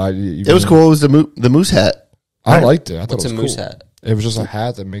liked it a lot. It was cool. It was the moose hat. I liked it. I thought What's it was a moose cool. hat? It was just a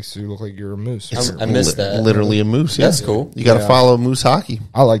hat that makes you look like you're a moose. I missed that. Literally a moose. Yeah. That's cool. You got to follow Moose Hockey.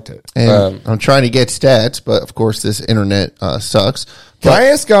 I liked it. And I'm trying to get stats, but of course this internet sucks. Can I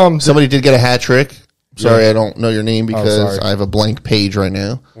ask? Somebody did get a hat trick. Sorry, I don't know your name because I have a blank page right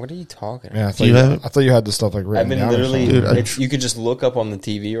now. What are you talking about? Yeah, I thought you had the stuff like written down. I've been literally, you could just look up on the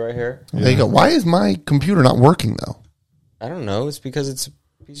TV right here. There you go. Why is my computer not working though? I don't know. It's because it's a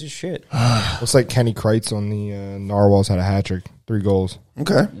piece of shit. Looks like Kenny Kreitz on the Narwhals had a hat trick, 3 goals.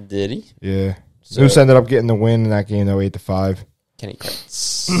 Okay. Did he? Yeah. Moose ended up getting the win in that game though, 8-5. Kenny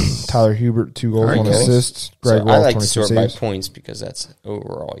Kreitz. Tyler Hubert, 2 goals, 1 assist. Greg I like to 22 sort saves. by points because that's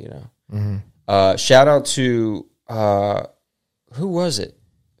overall, Shout out to who was it?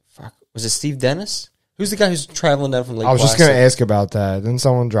 Fuck, was it Steve Dennis? Who's the guy who's traveling down from Lake? I was just going to ask about that. Didn't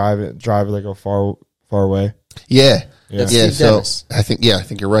someone drive like a far away? Yeah. That's Yeah. Steve So Dennis. I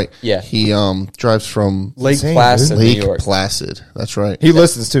think you're right. Yeah. He drives from Lake Insane, Placid, Lake New York. Placid. That's right. He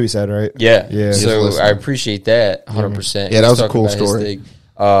listens too, he said, right? Yeah. Yeah. So Just I appreciate that 100%. Yeah, that was a He's cool talking about his story.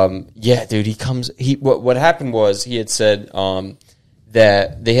 thing. Yeah, dude, what happened was he had said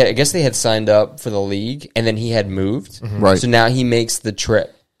that I guess they had signed up for the league and then he had moved. Right. So now he makes the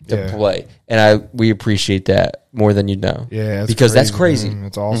trip to play. And we appreciate that more than you know. Yeah. Because that's crazy. Man.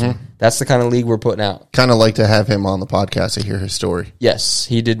 That's awesome. That's the kind of league we're putting out. Kind of like to have him on the podcast to hear his story. Yes,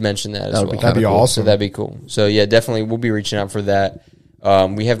 he did mention that as well. That'd be awesome. So that'd be cool. So yeah, definitely we'll be reaching out for that.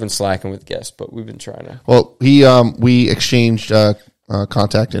 We have been slacking with guests, but we've been trying to. Well, we exchanged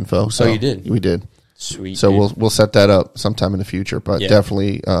contact info. So you did? We did. Sweet. So dude. we'll set that up sometime in the future. But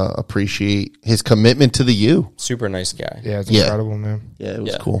definitely appreciate his commitment to the U. Super nice guy. Yeah, it's incredible, man. Yeah, it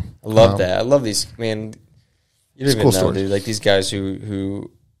was cool. I love that. I love these, man. You don't even cool know, story. dude. Like these guys who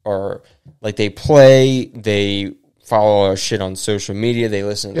are like they play, they follow our shit on social media, they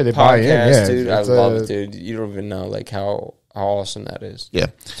listen to they podcasts, buy in, yeah. dude. I It's love it, dude. You don't even know like how awesome that is. Yeah.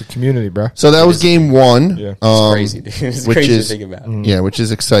 It's a community, bro. So that was game 1. Yeah. It's crazy, dude. It's which crazy is, to think about. Yeah, which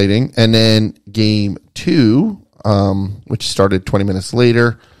is exciting. And then game 2, which started 20 minutes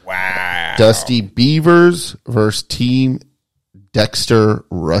later. Wow. Dusty Beavers versus Team Dexter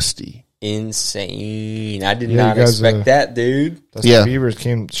Rusty. Insane. I did not expect that, dude. Dusty Beavers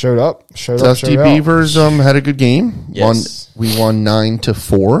showed up. Dusty Beavers had a good game. Yes. We won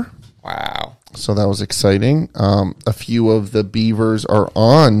 9-4. Wow. So that was exciting. A few of the Beavers are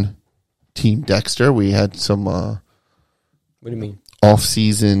on Team Dexter. We had some what do you mean?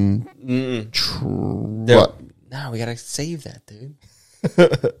 Off-season No, we got to save that, dude.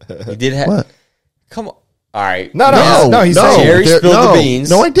 We did have what? Come on. All right. No, he's saying Jerry spilled the beans.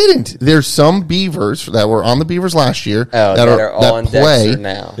 No, I didn't. There's some Beavers that were on the Beavers last year that are all on Dexter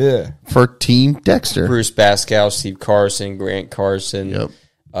now. Yeah. For Team Dexter. Bruce Pascal, Steve Carson, Grant Carson,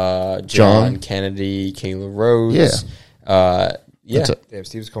 John Kennedy, Kayla Rose. Yeah. Damn,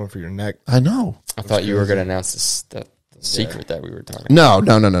 Steve's coming for your neck. I know. I thought you were going to announce the secret that we were talking No.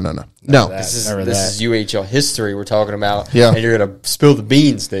 about. No. This is UHL history we're talking about. Yeah. And you're going to spill the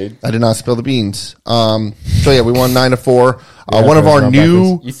beans, dude. I did not spill the beans. We won 9-4. One of our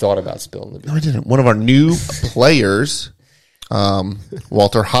new... You thought about spilling the beans. No, I didn't. One of our new players,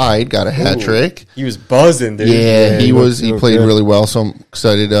 Walter Hyde, got a hat trick. He was buzzing, dude. Yeah, he played really well, so I'm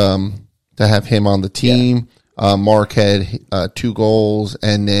excited to have him on the team. Yeah. Mark had 2 goals,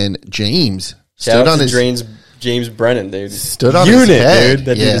 and then James Shout out to James Brennan, dude. Stood on his head. Dude.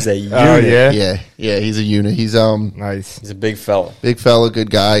 That dude is a unit. Oh, yeah? Yeah, he's a unit. He's nice. He's a big fella. Big fella, good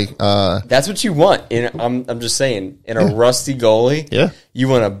guy. That's what you want. I'm just saying, in a rusty goalie, you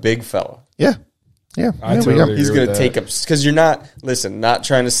want a big fella. Yeah. I totally He's going to take up, because you're not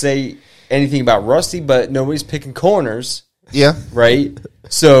trying to say anything about Rusty, but nobody's picking corners. Yeah. Right?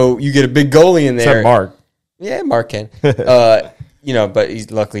 So you get a big goalie in there. Except Mark. Yeah, Mark can. But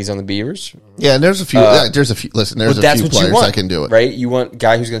luckily he's on the Beavers. Yeah, and there's a few. Listen, there's a few players that can do it. Right? You want a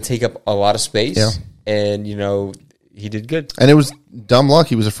guy who's going to take up a lot of space. Yeah. And, he did good. And it was dumb luck.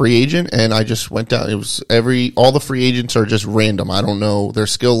 He was a free agent, and I just went down. It was all the free agents are just random. I don't know their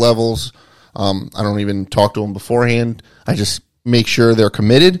skill levels. I don't even talk to them beforehand. I just make sure they're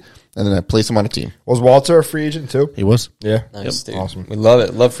committed, and then I place them on a team. Was Walter a free agent too? He was. Yeah. Nice, dude. Awesome. We love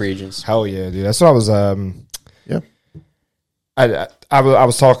it. Love free agents. Hell yeah, dude. That's what I was. I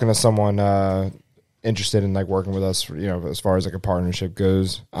was talking to someone interested in working with us, as far as a partnership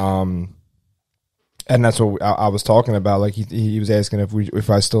goes. And that's what I was talking about. He was asking if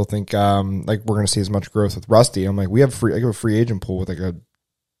I still think we're going to see as much growth with Rusty. I'm like, we have a free agent pool with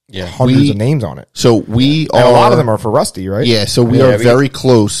hundreds of names on it. So we are, and a lot of them are for Rusty, right? Yeah. So we are very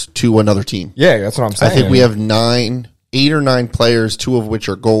close to another team. Yeah, that's what I'm saying. I think we have 8 or 9 players, 2 of which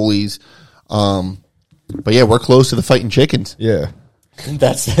are goalies. But yeah, we're close to the fighting chickens. Yeah.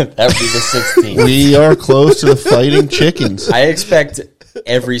 That would be the 16th. We are close to the fighting chickens. I expect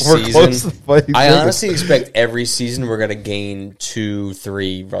every season. I honestly expect every season we're gonna gain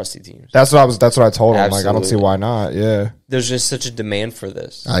 2-3 Rusty teams. That's what I told him. Absolutely. I don't see why not. Yeah. There's just such a demand for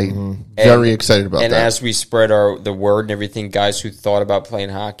this. I'm very excited about that. And as we spread the word and everything, guys who thought about playing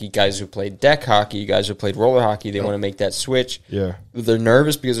hockey, guys who played deck hockey, guys who played roller hockey, they want to make that switch. Yeah. They're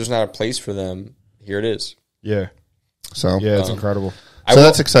nervous because there's not a place for them. Here it is. Yeah. So yeah, it's incredible. So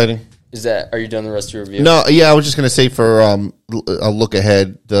that's exciting. Are you done the rest of your review? No, yeah, I was just going to say for a look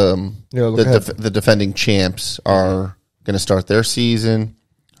ahead, the defending champs are going to start their season.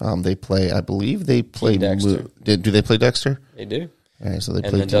 They play, I believe they play Dexter. Do they play Dexter? They do. All right, so they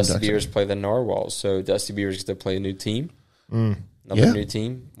play and the Dusty Beavers play the Narwhals. So Dusty Beavers get to play a new team. Another new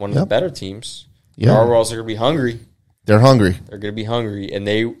team. One of the better teams. Yeah. Narwhals are going to be hungry. They're hungry. They're going to be hungry. And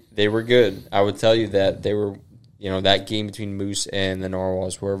they were good. I would tell you that they were, that game between Moose and the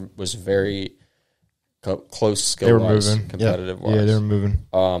Narwhals was very close skill-wise, competitive-wise. Yeah, they were moving.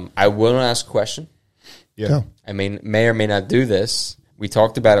 I will ask a question. Yeah. I may or may not do this. We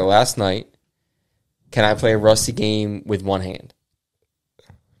talked about it last night. Can I play a Rusty game with one hand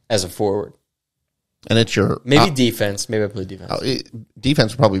as a forward? And it's your... Maybe defense. Maybe I play defense.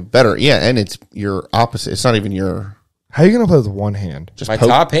 Defense is probably better. Yeah, and it's your opposite. It's not even your... How are you going to play with one hand? Just my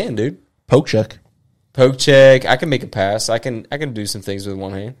top hand, dude. Poke check. Poke check. I can make a pass. I can do some things with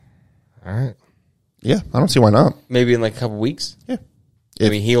one hand. All right. Yeah, I don't see why not. Maybe in a couple weeks. Yeah. Can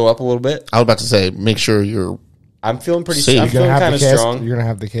we heal up a little bit? I was about to say, make sure you're... I'm feeling pretty safe. I'm feeling kind of strong. You're going to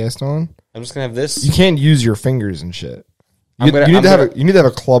have the cast on? I'm just going to have this. You can't use your fingers and shit. You need to have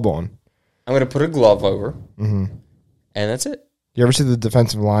a club on. I'm going to put a glove over. Mm-hmm. And that's it. You ever see the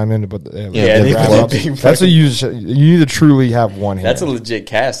defensive linemen? They that's what you need to truly have one hand. That's a legit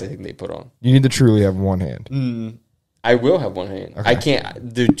cast I think they put on. You need to truly have one hand. Mm. I will have one hand. Okay. I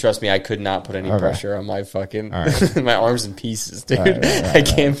can't, dude. Trust me, I could not put any pressure on my fucking my arms in pieces, dude. I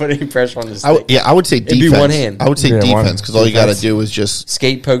can't put any pressure on this. I would say defense. It'd be one hand. I would say defense because all you got to do is just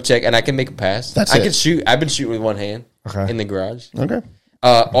skate, poke, check, and I can make a pass. That's I can shoot. I've been shooting with one hand in the garage. Okay.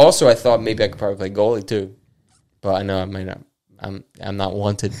 Also, I thought maybe I could probably play goalie too, but I know I might not. I'm not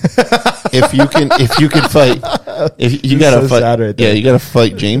wanted. if you can fight, if you gotta fight, right you gotta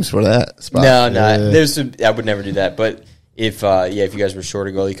fight James for that spot. No, I would never do that. But if you guys were short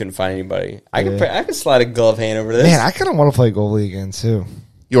of goal, you couldn't find anybody. I could slide a glove hand over this. Man, I kind of want to play goalie again too.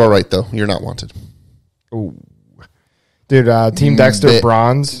 You are right though. You're not wanted. Ooh, dude. Team Dexter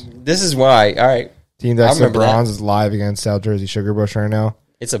bronze. This is why. All right. Team Dexter bronze is live against South Jersey Sugar Bush right now.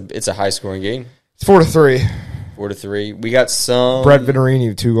 It's a high scoring game. It's 4-3. 4-3. We got some. Brett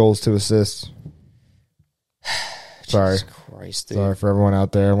Vitorini, 2 goals, 2 assists. Sorry. Jesus Christ, dude. Sorry for everyone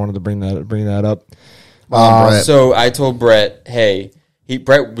out there. I wanted to bring that up. So I told Brett, hey,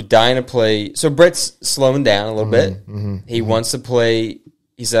 Brett was dying to play. So Brett's slowing down a little bit. He wants to play.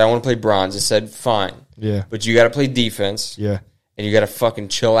 He said, I want to play bronze. I said, fine. Yeah. But you got to play defense. Yeah. And you got to fucking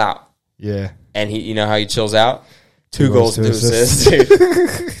chill out. Yeah. And you know how he chills out? 2 goals, 2 assists,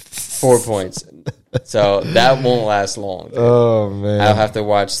 dude. 4 points. So that won't last long. Dude. Oh man, I'll have to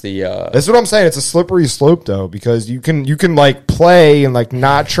watch the. That's what I'm saying. It's a slippery slope though, because you can like play and like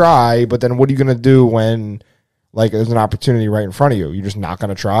not try, but then what are you gonna do when like there's an opportunity right in front of you? You're just not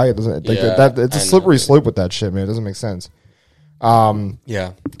gonna try. It doesn't. It's a slippery slope with that shit, man. It doesn't make sense.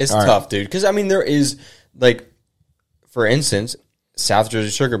 Yeah, it's tough, dude. Because I mean, there is like, for instance, South Jersey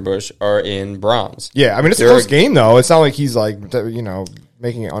Sugar Bush are in bronze. Yeah, I mean it's a close game though. It's not like he's like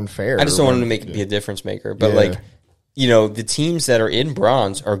making it unfair. I just don't want him to be a difference maker. But the teams that are in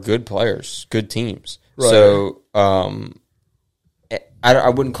bronze are good players, good teams. Right. So I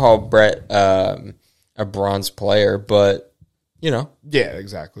wouldn't call Brett a bronze player, but yeah,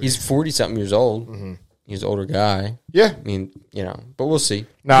 exactly. He's 40-something years old. Mm-hmm. He's an older guy. Yeah, I mean but we'll see.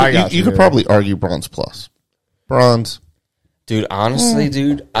 No, you could probably argue bronze plus, bronze. Dude,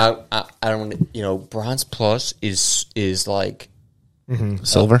 honestly, I don't. Bronze plus is like.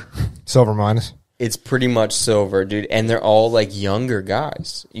 Silver minus. It's pretty much silver, dude, and they're all like younger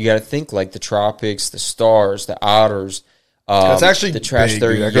guys. You got to think like the Tropics, the Stars, the Otters. That's actually the Trash. Big,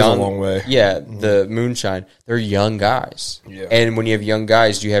 they're dude. That young. Goes a long way. Yeah, the Moonshine. They're young guys. Yeah. And when you have young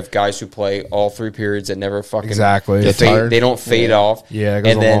guys, you have guys who play all 3 periods that never fucking They don't fade off. Yeah, it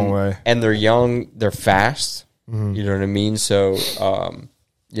goes a long way. And they're young. They're fast. Mm-hmm. You know what I mean? So.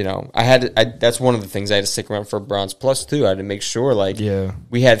 That's one of the things I had to stick around for bronze plus too. I had to make sure,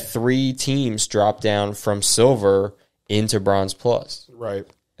 we had 3 teams drop down from silver into bronze plus. Right.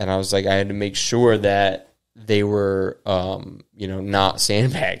 And I was like, I had to make sure that they were, not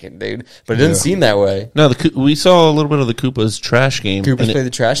sandbagging, dude. But it didn't seem that way. No, we saw a little bit of the Koopa's trash game. Koopa's played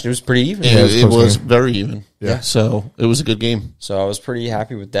the trash, and it was pretty even. Yeah, it was very even. Yeah. So it was a good game. So I was pretty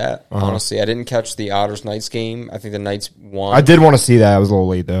happy with that, honestly. I didn't catch the Otters-Knights game. I think the Knights won. I did want to see that. I was a little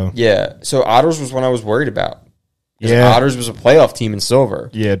late, though. Yeah. So Otters was one I was worried about. Yeah. Otters was a playoff team in silver.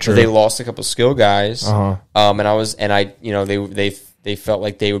 Yeah, true. So they lost a couple skill guys. They felt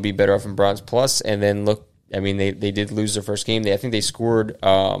like they would be better off in bronze plus, and then look, I mean, they did lose their first game. I think they scored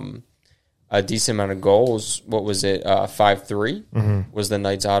a decent amount of goals. What was it? 5-3 was the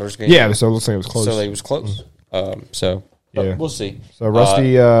Knights Otters game. Yeah, so it looks like it was close. So it was close. We'll see. So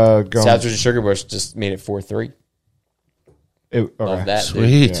Rusty, South Jersey Sugar Bush just made it 4-3. Love that,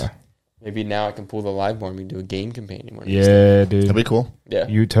 sweet. Dude. Maybe now I can pull the live board and do a game companion. Yeah, dude, that'd be cool. Yeah,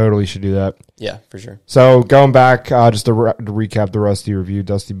 you totally should do that. Yeah, for sure. So going back, just to recap the Rusty review,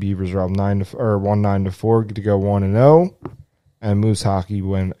 Dusty Beavers are up 1-9-4 to go 1-0, and Moose Hockey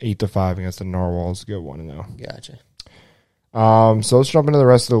went 8-5 against the Narwhals to go 1-0. Gotcha. So let's jump into the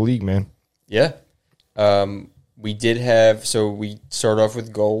rest of the league, man. Yeah. We did have, so we start off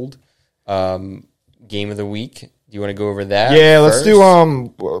with gold. Game of the week. Do you want to go over that? Yeah, let's do.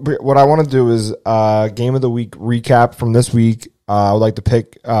 What I want to do is game of the week recap from this week. I would like to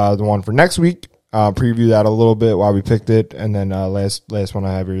pick the one for next week. Preview that a little bit why we picked it, and then last one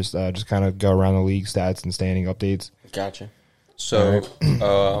I have here is just kind of go around the league stats and standing updates. Gotcha. So,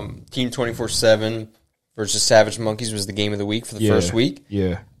 Team 24/7 versus Savage Monkeys was the game of the week for the first week.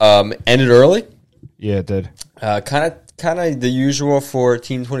 Yeah. Ended early. Yeah, it did. Kind of the usual for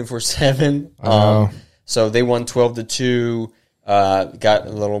Team 24/7. So they won 12-2. Got a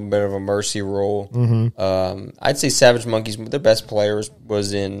little bit of a mercy roll. Mm-hmm. I'd say Savage Monkeys, their best player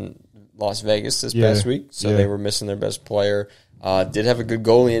was in Las Vegas this past week, so they were missing their best player. Did have a good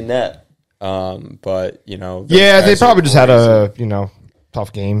goalie in net, but they probably just had a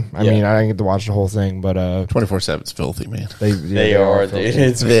tough game. I mean, I didn't get to watch the whole thing, but 24/7 is filthy, man. They are, dude.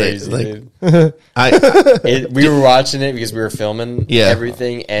 It's crazy, dude. We were watching it because we were filming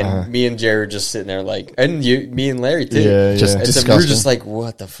everything, and me and Jerry were just sitting there like, and me and Larry too. Yeah, just disgusting. We were just like,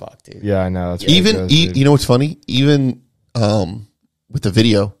 what the fuck, dude? Yeah, I know. That's Even you know what's funny? Even with the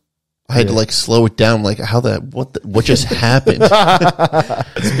video, I had to like slow it down. Like what just happened?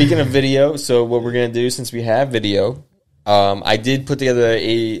 Speaking of video, so what we're gonna do since we have video, I did put together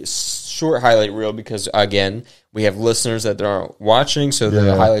a short highlight reel because again we have listeners that aren't watching, so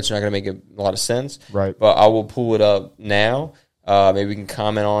the highlights are not gonna make a lot of sense. Right. But I will pull it up now. Maybe we can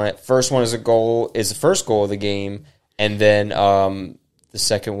comment on it. First one is the first goal of the game, and then the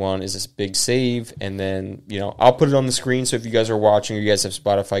second one is this big save, and then I'll put it on the screen. So if you guys are watching, or you guys have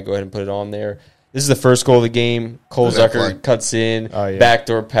Spotify, go ahead and put it on there. This is the first goal of the game. Cole Zucker cuts in,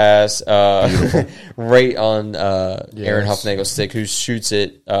 backdoor pass, right on Aaron Huffnagel's stick, who shoots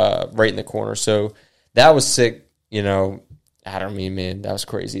it right in the corner. So that was sick. I don't mean, man, that was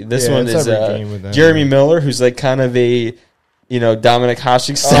crazy. This one is Jeremy Miller, who's like kind of a Dominic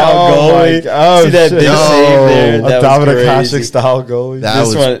Hasek style goalie. See that big save there? That Dominic Hasek style goalie. That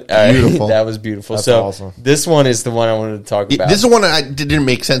was beautiful. That was beautiful. That's so awesome. This one is the one I wanted to talk about. This is one that didn't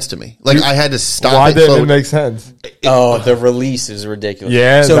make sense to me. Like I had to stop. Why didn't it make sense? The release is ridiculous.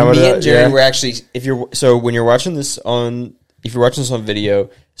 Yeah. So me and Jerry were actually, when you're watching this on video,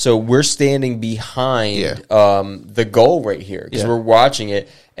 so we're standing behind the goal right here because we're watching it,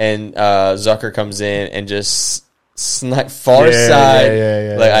 and Zucker comes in and just far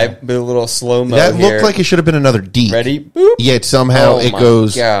side. Like I put a little slow mo. That looked like it should have been another deep. Ready? Boop. Yet somehow it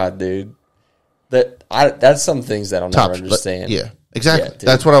goes. God, dude. That's some things that I'll never understand. Yeah, exactly. Yeah,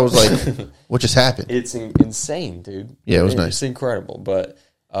 that's what I was like. What just happened? It's insane, dude. Yeah, it was nice. It's incredible. But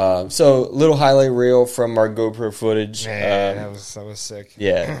so little highlight reel from our GoPro footage. Man, that was sick.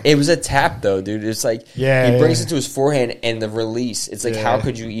 Yeah, it was a tap though, dude. It's like he brings it to his forehand, and the release. It's like how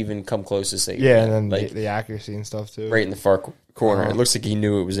could you even come close to say? Yeah, and then like the accuracy and stuff too. Right in the far corner. It looks like he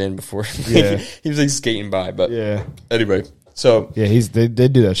knew it was in before. He was like skating by. But anyway, so they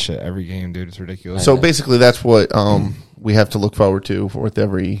do that shit every game, dude. It's ridiculous. So basically, that's what we have to look forward to with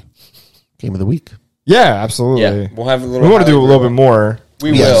every game of the week. Yeah, absolutely. Yeah, we'll have a little. We want to do a little bit more.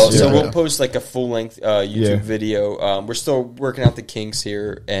 We will. So we'll post like a full length YouTube video. We're still working out the kinks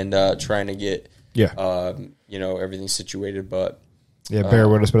here and trying to get everything situated. But bear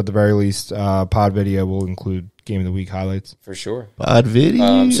with us. But at the very least, pod video will include game of the week highlights for sure. Pod video.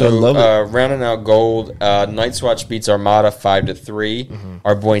 I love it. Rounding out gold, Night Swatch beats Armada 5-3. Mm-hmm.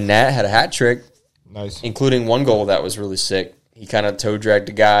 Our boy Nat had a hat trick, nice, including one goal that was really sick. He kind of toe dragged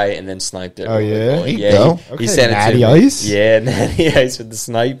the guy and then sniped it. Oh, yeah? He sent it Natty to Ice? Yeah, Natty Ice with the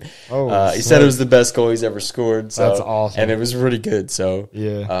snipe. He said it was the best goal he's ever scored. So, that's awesome. And it was really good. So,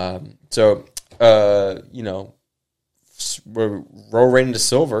 we'll roll right into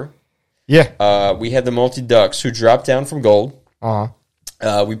silver. Yeah. We had the Multi Ducks who dropped down from gold.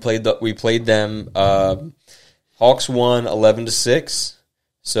 Uh-huh. We played them. Hawks won 11-6.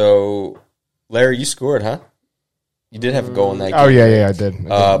 So, Larry, you scored, huh? You did have a goal in that game. Oh, yeah, I did.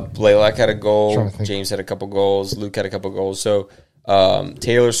 Blaylock had a goal. James had a couple goals. Luke had a couple goals. So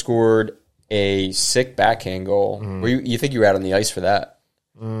Taylor scored a sick backhand goal. You think you were out on the ice for that?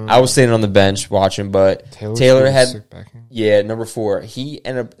 I was standing on the bench watching, but Taylor had sick backhand? number 4. He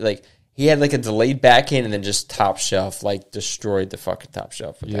ended up he had like a delayed backhand and then just top shelf, destroyed the fucking top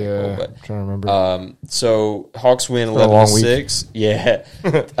shelf with that goal. But, I'm trying to remember. So Hawks win 11-6. Yeah.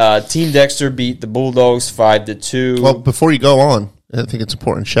 Team Dexter beat the Bulldogs 5-2. Well, before you go on, I think it's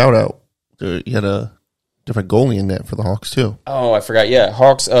important. Shout out. You had a different goalie in net for the Hawks too. Oh, I forgot. Yeah,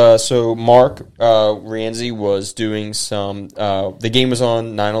 Hawks. So Mark Rienzi was doing some. The game was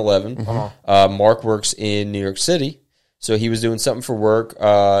on 9/11. Uh-huh. Mark works in New York City. So he was doing something for work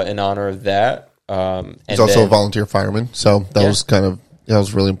in honor of that. He's also a volunteer fireman, so that was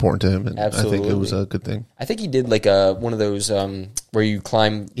really important to him, and absolutely. I think it was a good thing. I think he did like one of those where you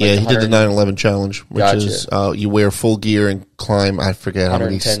climb. He did the 9/11 challenge, which is you wear full gear and climb. I forget how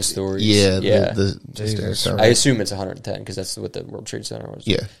many 110 stories. Yeah, the stairs. I assume it's 110 because that's what the World Trade Center was.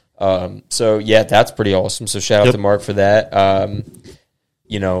 Yeah. So that's pretty awesome. So shout out to Mark for that.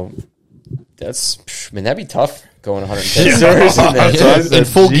 That'd be tough. Going 110 stories in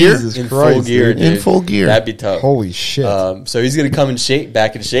full gear? In full gear. That'd be tough. Holy shit. So he's going to come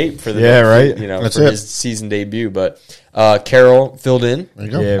back in shape for the for his season debut. But Carroll filled in. There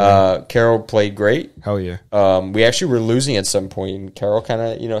you go. Carroll played great. Hell yeah. We actually were losing at some point, and Carroll kind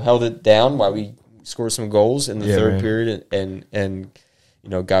of held it down while we scored some goals in the third period, and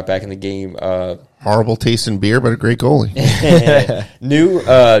got back in the game. Horrible tasting beer, but a great goalie.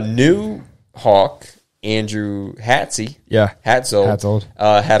 New Hawk Andrew Hatzel. Yeah. Hatzold.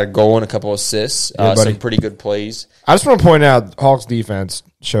 Had a goal and a couple assists. Some pretty good plays. I just want to point out Hawks defense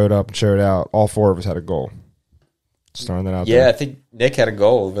showed up and showed out. All four of us had a goal. Just throwing that out there. Yeah, I think Nick had a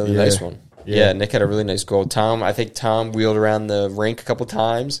goal, a really nice one. Yeah, Nick had a really nice goal. I think Tom wheeled around the rink a couple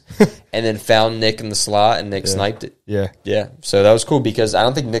times and then found Nick in the slot, and Nick sniped it. Yeah. So that was cool because I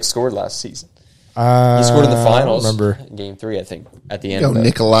don't think Nick scored last season. He scored in the finals. Remember Game 3, I think, at the end.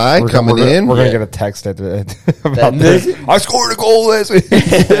 Nikolai coming in. We're gonna get a text at the end about this. I scored a goal last week.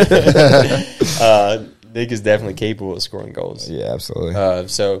 Nick is definitely capable of scoring goals. Yeah, absolutely.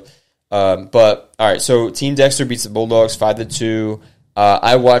 But all right. So Team Dexter beats the Bulldogs 5-2.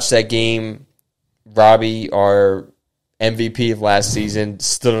 I watched that game. Robbie, our MVP of last season,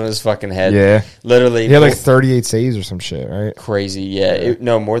 stood on his fucking head. Yeah, literally. He had like 38 saves or some shit, right? Crazy. Yeah.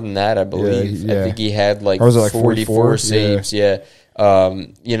 No, more than that, I believe. Yeah. I think he had like, 44 saves. Yeah.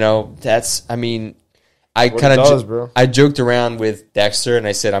 That's. I mean, I kind of I joked around with Dexter and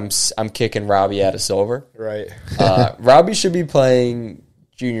I said I'm kicking Robbie out of silver. Right. Robbie should be playing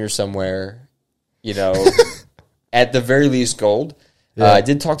junior somewhere. At the very least, gold. Yeah. I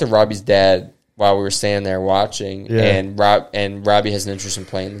did talk to Robbie's dad while we were standing there watching, and Robbie has an interest in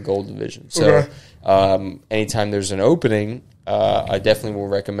playing the gold division. So anytime there's an opening, I definitely will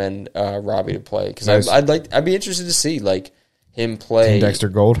recommend Robbie to play because I'd be interested to see him play Team Dexter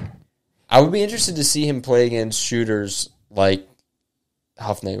Gold. I would be interested to see him play against shooters like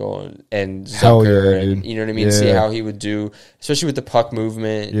Huffnagel and Zucker, and you know what I mean. Yeah. See how he would do, especially with the puck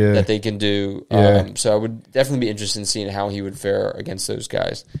movement that they can do. So I would definitely be interested in seeing how he would fare against those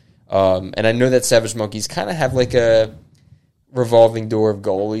guys. And I know that Savage Monkeys kind of have like a revolving door of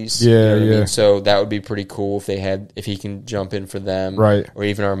goalies. Yeah, I mean? So that would be pretty cool if he can jump in for them, right? Or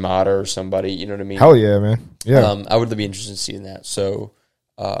even Armada or somebody. You know what I mean? Hell yeah, man. Yeah, I would be interested in seeing that. So,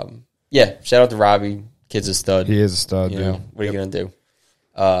 shout out to Robbie. Kid's a stud. He is a stud. What are you gonna do?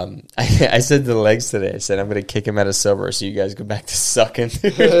 I said to the legs today, I said, I'm going to kick him out of silver so you guys go back to sucking.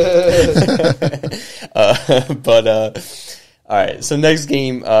 All right. So next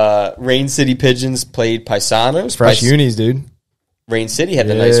game, Rain City Pigeons played Paisanos. Fresh unis, dude. Rain City had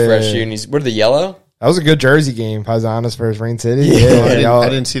the nice fresh unis. What are the yellow? That was a good jersey game. Paisanos versus Rain City. Yeah, I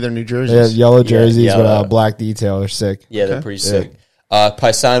didn't see their new jerseys. They had yellow jerseys with black detail. They're sick. Yeah, they're pretty sick.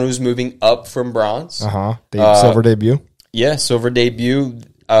 Paisanos moving up from bronze. Silver debut. Yeah, silver debut.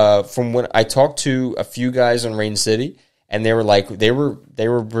 From when I talked to a few guys on Rain City, and they were like they were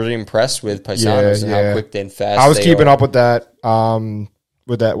really impressed with Paisanos and how quick and fast. I was keeping up with that.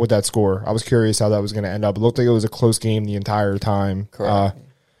 With that score, I was curious how that was going to end up. It looked like it was a close game the entire time. Correct.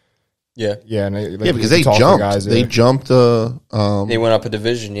 And because they jumped. They jumped. They went up a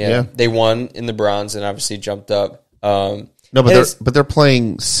division. Yeah, they won in the bronze and obviously jumped up. No, but they're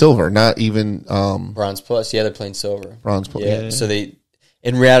playing silver, not even bronze plus. Yeah, they're playing silver. Bronze plus. Yeah. So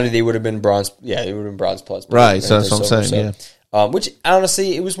in reality, they would have been bronze. Yeah, they would have been bronze plus. Right. So that's what I'm saying. So, which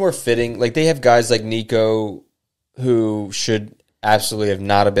honestly, it was more fitting. Like they have guys like Nico, who should absolutely have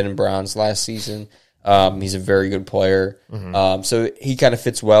not have been in bronze last season. He's a very good player. Mm-hmm. So he kind of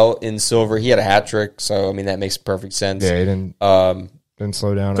fits well in silver. He had a hat trick, so I mean that makes perfect sense. Yeah, he didn't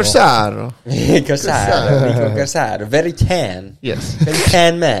slow down. Corsaro. Corsaro. Very tan. Yes. Very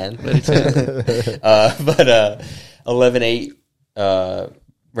tan man. Very tan. But 11-8,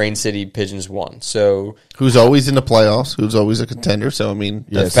 Rain City Pigeons won. So who's always in the playoffs? Who's always a contender? So I mean,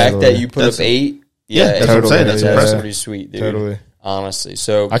 the fact that you put up 8, that's what I'm saying. That's pretty sweet, dude. Totally. Honestly,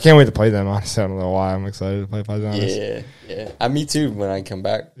 so I can't wait to play them. Honestly, I don't know why I'm excited to play Paisanos. Yeah. Me too. When I come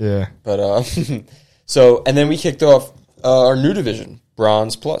back. Yeah. But so and then we kicked off our new division,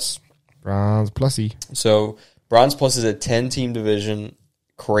 Bronze Plus. Bronze Plusy. So Bronze Plus is a 10-team division.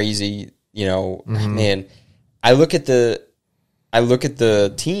 Crazy, man. I look at the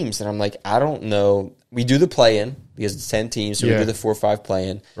teams and I'm like, I don't know. We do the play-in because it's 10 teams, so we do the 4-5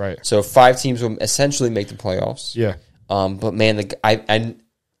 play-in. Right. So 5 teams will essentially make the playoffs. Yeah. But man, I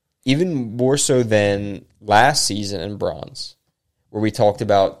even more so than last season in bronze, where we talked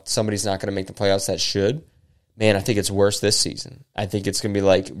about somebody's not going to make the playoffs that should. Man, I think it's worse this season. I think it's going to be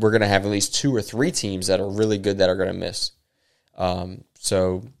like we're going to have at least 2 or 3 teams that are really good that are going to miss.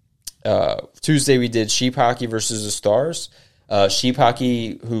 So Tuesday we did Sheep Hockey versus the Stars. Sheep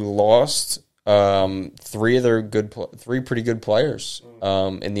Hockey, who lost 3 pretty good players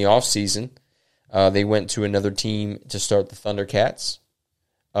in the off season. They went to another team to start the Thundercats.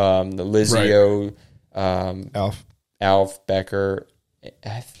 The Lizio, Alf Becker,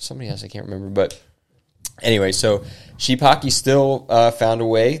 somebody else I can't remember, but Anyway, so Sheep Hockey still found a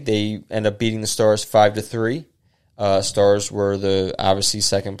way. They end up beating the Stars 5-3. Stars were the obviously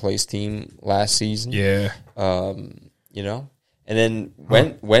second place team last season. Yeah. You know, and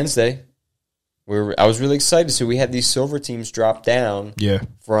then Wednesday, I was really excited. So we had these silver teams drop down. Yeah.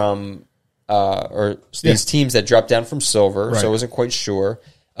 From these teams that dropped down from silver. Right. So I wasn't quite sure.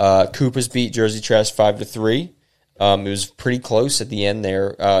 Coopers beat Jersey Trash 5-3. It was pretty close at the end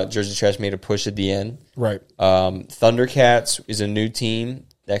there. Jersey Trash made a push at the end. Right. Thundercats is a new team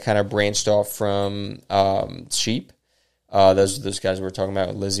that kind of branched off from Sheep. Those are those guys we were talking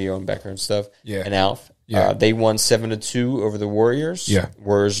about, Lizio and Becker and stuff. Yeah. And Alf. Yeah. They won 7-2 over the Warriors. Yeah.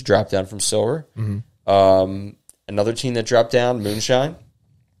 Warriors dropped down from silver. Mm-hmm. Another team that dropped down, Moonshine.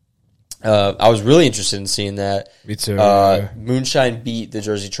 I was really interested in seeing that. Me too. Moonshine beat the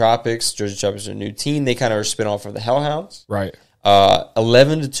Jersey Tropics. Jersey Tropics are a new team. They kind of are a spin-off of the Hellhounds. Right.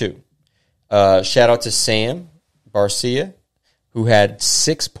 11-2. Shout out to Sam Barcia, who had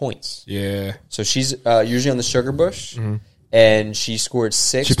 6 points. Yeah. So she's usually on the Sugar Bush, and she scored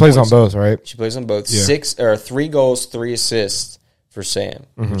 6. She plays on both, right? She plays on both. Yeah. 3 goals, 3 assists for Sam,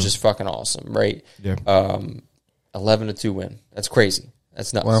 which is fucking awesome, right? Yeah. 11-2 win. That's crazy.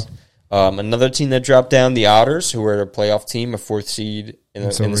 That's nuts. Wow. Another team that dropped down, the Otters, who were a playoff team, a 4th seed in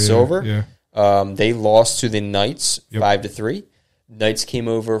the silver. Yeah. They lost to the Knights 5-3. Knights came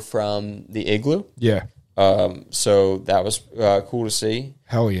over from the Igloo. Yeah. So that was cool to see.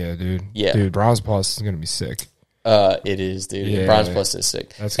 Hell yeah, dude. Yeah. Dude, Bronze Plus is going to be sick. It is, dude. Yeah. Bronze Plus is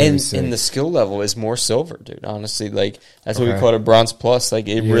sick. That's gonna be and sick. And the skill level is more silver, dude. Honestly, like that's what we call it, a Bronze Plus. Like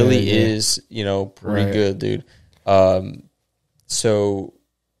it really is, pretty good, dude. So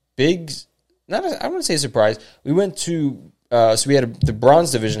big, I wouldn't say a surprise. We went to so we had the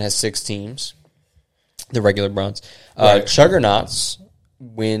Bronze division has 6 teams, the regular Bronze. Chuggernauts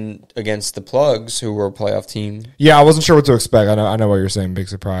win against the Plugs, who were a playoff team. Yeah, I wasn't sure what to expect. I know what you're saying. Big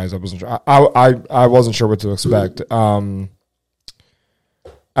surprise. I wasn't sure. I wasn't sure what to expect. Out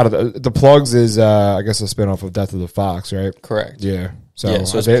of the Plugs is I guess a spinoff of Death of the Fox, right? Correct. Yeah.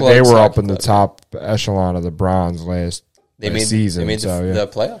 So they were up in the top echelon of the Bronze last season. They made the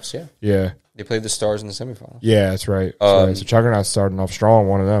playoffs. Yeah. Yeah. They played the Stars in the semifinals. Yeah, that's right. So Chuggernauts starting off strong,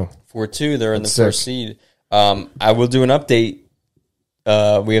 1-0. 4-2. They're in the first seed. I will do an update.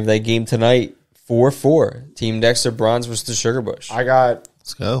 We have that game tonight, 4-4. Team Dexter Bronze versus the Sugar Bush.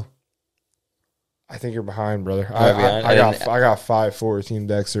 Let's go. I think you're behind, brother. Behind? I got 5-4 Team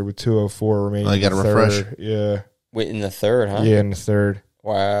Dexter with 2:04 remaining. I got to refresh. Yeah. Wait, in the third, huh? Yeah, in the third.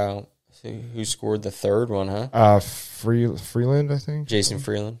 Wow. So who scored the third one, huh? Freeland, I think. Jason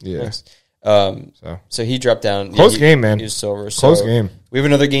Freeland. Yeah. Nice. So he dropped down. Close game, man. He was silver. Close game. We have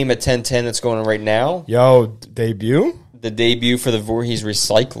another game at 10-10 that's going on right now. Yo, debut? The debut for the Voorhees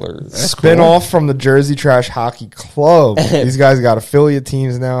Recyclers. Spin off from the Jersey Trash Hockey Club. These guys got affiliate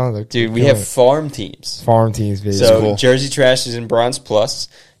teams now. Dude, we have farm teams. Farm teams, baby. So cool. Jersey Trash is in Bronze Plus.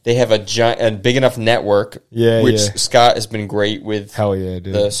 They have a big enough network, which Scott has been great with. Hell yeah,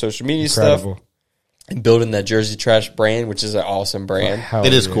 dude. The social media stuff and building that Jersey Trash brand, which is an awesome brand.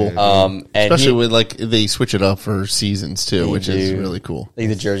 It is cool. And especially with they switch it up for seasons too, which is really cool. Like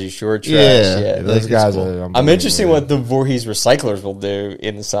the Jersey Shore Trash. Yeah, those guys are. I'm interested in what the Voorhees Recyclers will do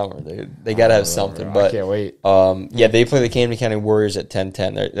in the summer, dude. They got to have something. But I can't wait. Yeah, they play the Camden County Warriors at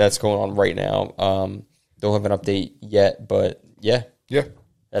 10-10. That's going on right now. Don't have an update yet, but yeah.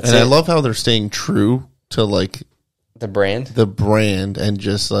 That's it. I love how they're staying true to the brand, and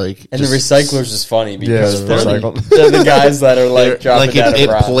just the Recyclers is funny because they're the guys that are dropping it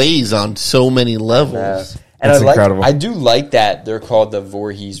plays on so many levels. And I do like that they're called the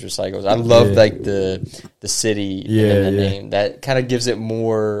Voorhees Recyclers. I love the city and the name. That kind of gives it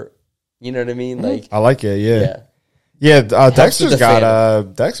more. You know what I mean? Like I like it. Yeah. Dexter's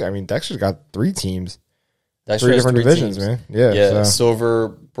got 3 teams. 3 different divisions, teams. Man. Yeah. Silver,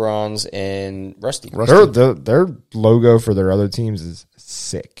 Bronze, and Rusty. Their logo for their other teams is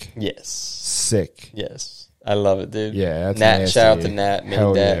sick. Yes. Sick. Yes. I love it, dude. Yeah, that's Nat, nasty. shout out to Nat.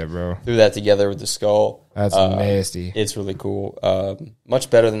 Hell yeah, bro. Threw that together with the skull. That's nasty. It's really cool. Much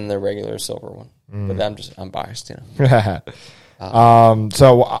better than the regular silver one. But I'm biased,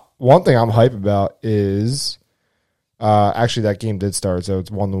 So one thing I'm hype about is actually that game did start, so it's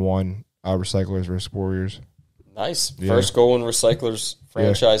 1-1 Recyclers versus Warriors. Nice. First goal in Recyclers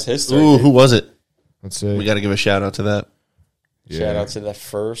franchise history. Ooh, who was it? Let's see. We got to give a shout out to that. Shout out to the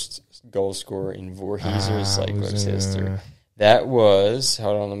first goal scorer in Voorhees Recyclers history. That was,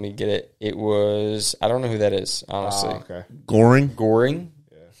 hold on, let me get it. It was, I don't know who that is, honestly. Okay. Goring?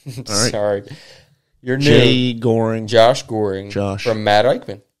 Yeah. All right. Sorry. You're new. Jay Goring. Josh Goring. From Matt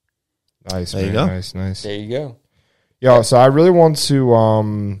Eichmann. Nice. There you go. Nice. There you go. Yeah. So I really want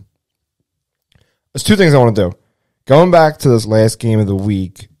to. There's two things I want to do. Going back to this last game of the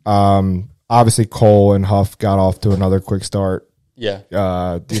week. Obviously, Cole and Huff got off to another quick start. Yeah.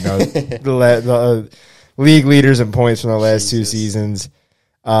 The league leaders in points from the last two seasons.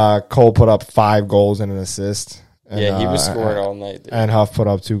 Cole put up 5 goals and an assist. And, he was scoring all night. Dude. And Huff put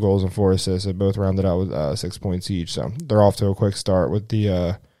up 2 goals and 4 assists. They both rounded out with 6 points each. So they're off to a quick start with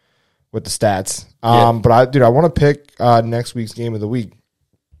the stats. But I want to pick next week's game of the week.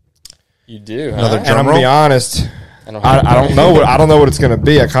 You do. Another And I'm gonna be honest. I don't know. I don't know what it's going to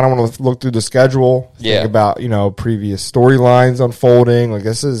be. I kind of want to look through the schedule, think about previous storylines unfolding. Like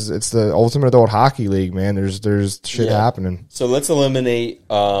it's the ultimate adult hockey league, man. There's shit happening. So let's eliminate.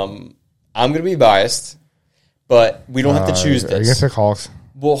 I'm going to be biased, but we don't have to choose this. Are you going to pick Hawks?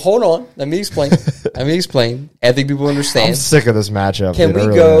 Well, hold on. Let me explain. I think people understand. I'm sick of this matchup. Can we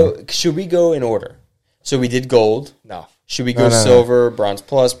go? Should we go in order? So we did gold. No. Should we go silver, bronze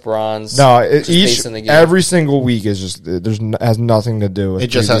plus, bronze? No, every single week is just has nothing to do with it.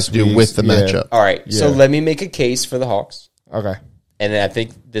 Just has to do with the matchup. All right, so let me make a case for the Hawks. Okay, and I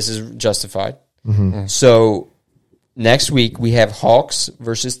think this is justified. Mm-hmm. So next week we have Hawks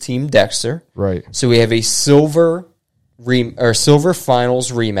versus Team Dexter. Right. So we have a silver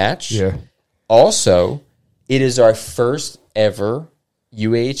finals rematch. Yeah. Also, it is our first ever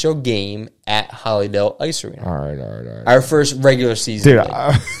UAHL game at Hollydale Ice Arena. All right. Our first regular season. Dude,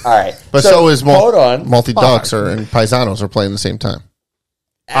 all right. But so is Multi-Ducks and Paisanos are playing at the same time.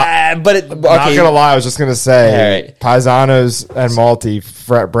 Not gonna lie, I was just gonna say Paisanos and Multi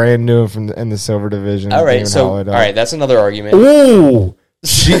brand new in the silver division. All right, that's another argument. Ooh,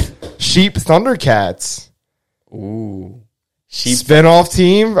 sheep Thundercats. Ooh. Spin-off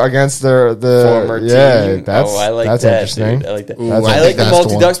team against the former team. That's interesting. Dude. I like that. Ooh, I like the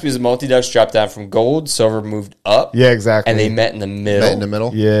Multi-Ducks because the Multi-Ducks dropped down from gold, silver moved up. Yeah, exactly. And they met in the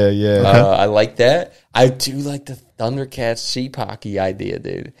middle. Yeah. I like that. I do like the Thundercats sheep hockey idea,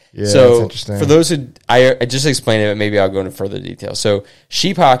 dude. Yeah, so that's interesting. For those who I just explained it, but maybe I'll go into further detail. So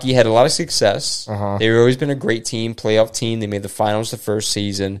sheep hockey had a lot of success. They've always been a great team, playoff team. They made the finals the first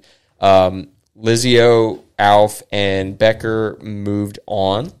season. Lizio, Alf, and Becker moved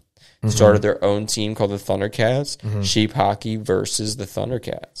on, started their own team called the Thundercats. Sheep hockey versus the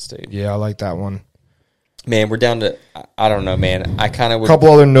Thundercats, dude. Yeah, I like that one. Man, we're down to, I don't know, man. I kind of would. A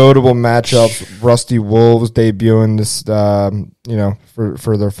couple other notable matchups. Rusty Wolves debuting this,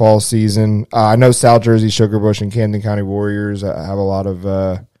 for their fall season. I know South Jersey Sugarbush and Camden County Warriors have a lot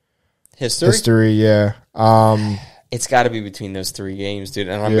of history. Yeah. It's got to be between those 3 games, dude.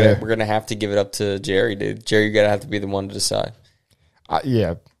 And we're gonna have to give it up to Jerry, dude. Jerry, you gotta have to be the one to decide.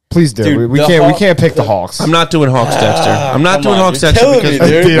 Yeah, please do. Dude, we can't pick the Hawks. I'm not doing Hawks, Dexter. I'm not doing Hawks, Dexter because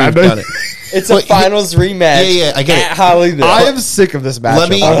we've done it. It's a finals rematch. Yeah, I get it. At Hollydale. I am sick of this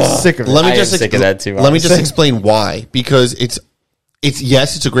matchup. I'm sick of it. I'm sick of that too. Let me just explain why. Because it's a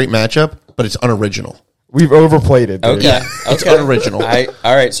great matchup, but it's unoriginal. We've overplayed it. Dude. Okay. Yeah, it's unoriginal.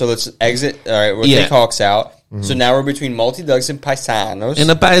 All right, so let's exit. All right, we'll take Hawks out. So now we're between Multi-Ducks and Paisanos. And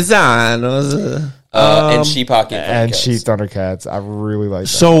the Paisanos. And Sheep Hockey and Sheep Thundercats. I really like that.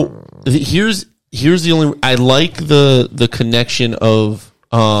 So here's the only... I like the connection of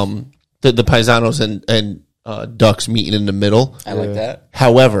the Paisanos and Ducks meeting in the middle. I like that.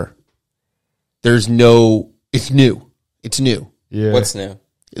 However, there's no... It's new. Yeah. What's new?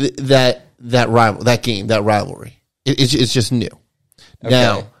 That rivalry. It's just new. Okay.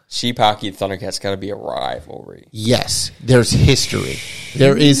 Now... Sheep Hockey and Thundercats got to be a rivalry. Yes, there's history.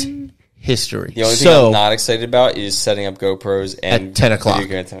 There is history. The only thing I'm not excited about is setting up GoPros and at 10 o'clock.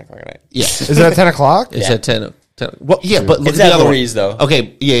 At 10 o'clock at night. Yeah. Is it at 10 o'clock? It's at 10. Well, yeah, but look it's at the at other Louise, one. though.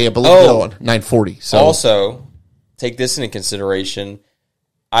 Okay, yeah, but look at the other one, 9:40. So also, take this into consideration.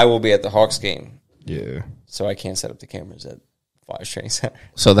 I will be at the Hawks game. Yeah. So I can't set up the cameras at Flyers Training Center.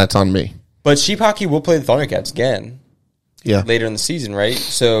 So that's on me. But Sheep Hockey will play the Thundercats again. Yeah. Later in the season, right?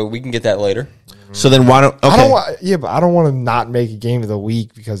 So we can get that later. So then why don't... Okay. But I don't want to not make a game of the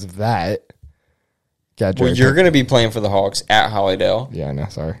week because of that. Well, you're going to be playing for the Hawks at Hollydale. Yeah, I know.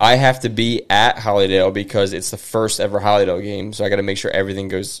 Sorry. I have to be at Hollydale because it's the first ever Hollydale game, so I got to make sure everything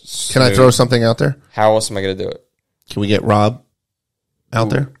goes smooth. Can I throw something out there? How else am I going to do it? Can we get Rob out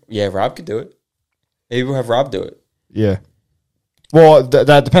there? Yeah, Rob could do it. Maybe we'll have Rob do it. Yeah. Well,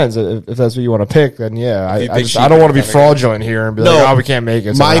 that depends. If that's what you want to pick, then yeah. I don't want to be fraudulent here and be like, oh, we can't make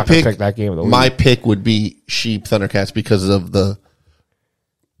it, so I'm not going to pick that game of the week. My pick would be Sheep Thundercats because of the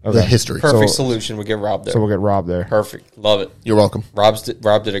history. Perfect solution. We'll get Rob there. So we'll get Rob there. Perfect. Love it. You're welcome. Rob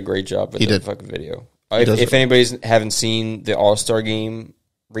did a great job with the fucking video. If anybody's haven't seen the All-Star game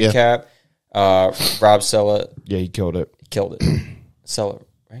recap. Rob Sella. Yeah, he killed it. Sella,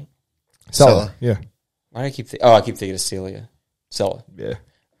 right? Sella. Yeah. Why do I keep I keep thinking of Celia. Sella. Yeah.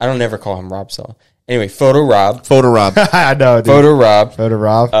 I don't never call him Rob Sella. Anyway, Photo Rob. I know, dude. Photo Rob.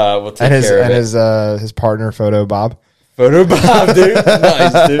 We'll take care of it. His partner, Photo Bob. Photo Bob, dude.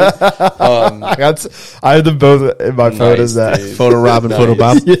 Nice, dude. I have them both in my photos. That dude. Photo Rob and Photo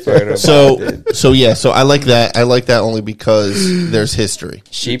Bob. Photo Bob, so I like that. I like that only because there's history.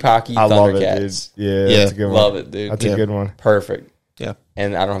 Sheep hockey, I love it, Thundercats. dude. Yeah, that's a good one. Love it, dude. That's a good one. Perfect. Yeah,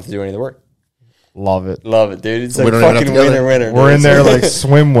 and I don't have to do any of the work. Love it, dude. It's like fucking winner. We're in there like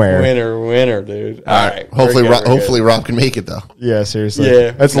swimwear. Winner, dude. All right. Hopefully, Rob can make it though. Yeah, seriously.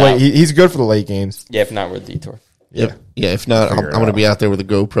 Yeah, that's late. He's good for the late games. Yeah, if not, we're a detour. Yeah. If not, I'm going to be out there with a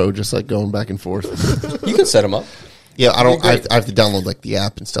GoPro, just like going back and forth. You can set them up. Yeah, I don't. I have to download like the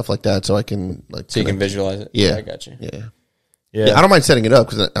app and stuff like that, so I can so you can visualize it. Yeah, I got you. Yeah. I don't mind setting it up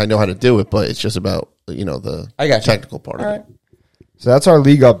because I know how to do it, but it's just about the technical part of it. So that's our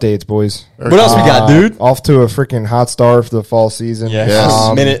league updates, boys. What else we got, dude? Off to a freaking hot start for the fall season.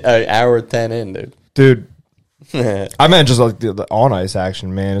 Yeah, hour 10 in, dude. I meant just like the on ice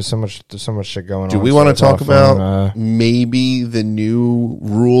action, man. There's so much shit going on. Do we want to talk about maybe the new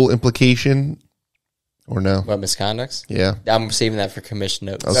rule implication or no? What, misconducts? Yeah, I'm saving that for commission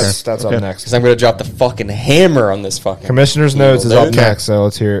notes. Okay. That's up next because I'm going to drop the fucking hammer on this fucking commissioner's notes is up next. So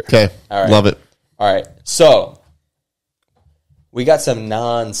let's hear it. Okay, all right. Love it. All right, so we got some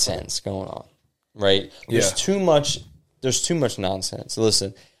nonsense going on, right? There's too much nonsense.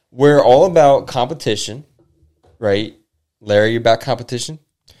 Listen, we're all about competition. Right, Larry, you about competition?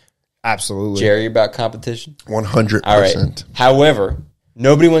 Absolutely. Jerry, you about competition? 100%. All right. However,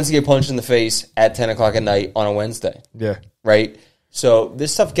 nobody wants to get punched in the face at 10 o'clock at night on a Wednesday. Yeah. Right? So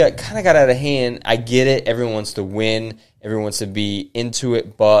this stuff got out of hand. I get it. Everyone wants to win. Everyone wants to be into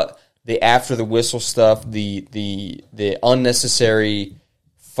it. But the after the whistle stuff, the unnecessary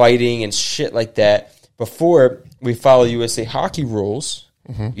fighting and shit like that, before we follow USA hockey rules,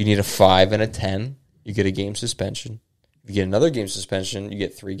 you need a 5 and a 10. You get a game suspension. If you get another game suspension, you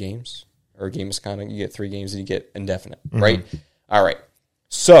get 3 games. Or a game misconduct, you get 3 games, and you get indefinite. Right? All right.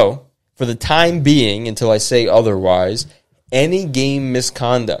 So, for the time being, until I say otherwise, any game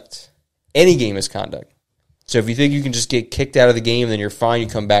misconduct. So, if you think you can just get kicked out of the game, then you're fine, you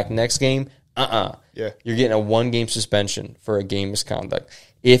come back next game, Yeah. You're getting a 1-game suspension for a game misconduct.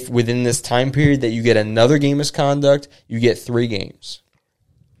 If within this time period that you get another game misconduct, you get 3 games.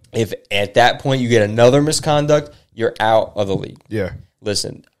 If at that point you get another misconduct, you're out of the league. Yeah.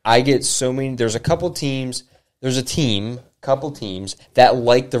 Listen, I get so many. There's a couple teams that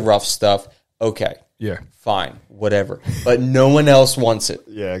like the rough stuff. Okay. Yeah. Fine. Whatever. But no one else wants it.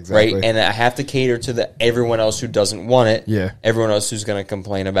 Yeah, exactly. Right? And I have to cater to everyone else who doesn't want it. Yeah. Everyone else who's going to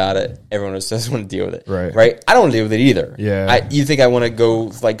complain about it. Everyone else doesn't want to deal with it. Right. Right? I don't want to deal with it either. Yeah. You think I want to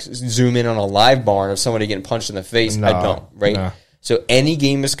go like zoom in on a live barn of somebody getting punched in the face? No, I don't. Right? No. So any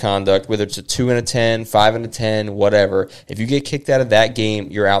game misconduct, whether it's a 2 and a 10, 5 and a 10, whatever, if you get kicked out of that game,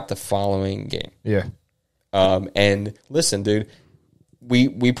 you're out the following game. Yeah. And listen, dude,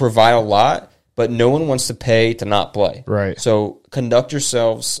 we provide a lot, but no one wants to pay to not play. Right. So conduct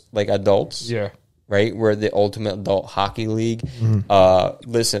yourselves like adults. Yeah. Right? We're the ultimate adult hockey league.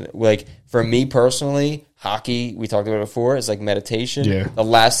 Listen, like for me personally, hockey, we talked about it before, is like meditation. Yeah. The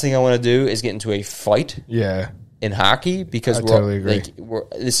last thing I want to do is get into a fight. Yeah. In hockey, because totally agree.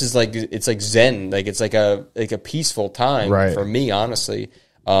 This is like it's like Zen, like it's like a peaceful time for me. Honestly,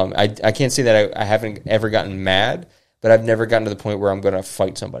 I can't say that I haven't ever gotten mad, but I've never gotten to the point where I'm going to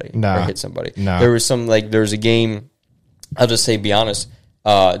fight somebody or hit somebody. Nah. There was there was a game. I'll just say, be honest.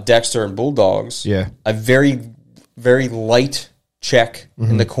 Dexter and Bulldogs. Yeah, a very very light check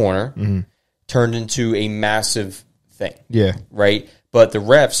in the corner turned into a massive thing. Yeah, right. But the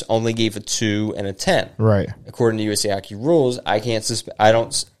refs only gave a 2 and a 10. Right. According to USA Hockey rules, I can't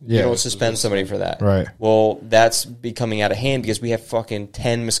you don't suspend somebody for that. Right. Well, that's becoming out of hand because we have fucking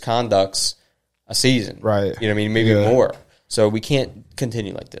 10 misconducts a season. Right. You know what I mean? Maybe more. So we can't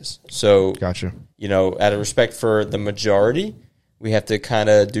continue like this. So gotcha. You know, out of respect for the majority, we have to kind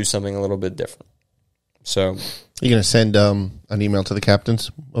of do something a little bit different. So you're going to send an email to the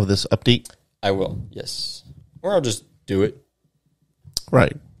captains of this update? I will. Yes. Or I'll just do it.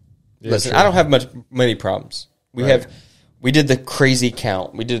 Right. Listen, I don't have many problems. We did the crazy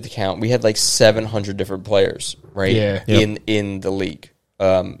count. We did the count. We had like 700 different players, right? Yeah. In the league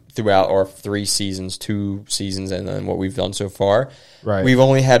throughout our 3 seasons, 2 seasons, and then what we've done so far. Right. We've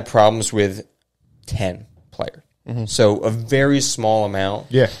only had problems with 10 players. So a very small amount.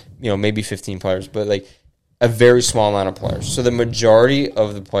 Yeah. You know, maybe 15 players, but like a very small amount of players. So the majority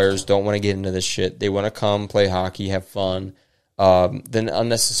of the players don't want to get into this shit. They want to come play hockey, have fun. Then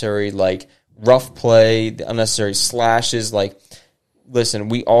unnecessary, like, rough play, the unnecessary slashes. Like, listen,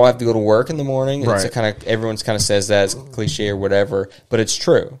 we all have to go to work in the morning. Right. It's everyone's kind of says that. It's cliche or whatever, but it's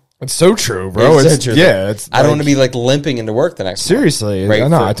true. It's so true, bro. It's true. Yeah. It's I don't want to be, like, limping into work the next seriously. morning.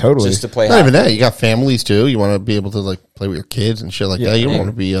 No, I totally. Just to play Not hockey. even that. You got families, too. You want to be able to, like, play with your kids and shit like that. You don't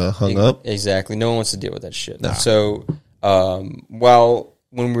want to be hung up. Exactly. No one wants to deal with that shit. No. So, well,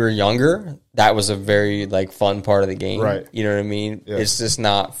 when we were younger, that was a very, like, fun part of the game. Right. You know what I mean? Yeah. It's just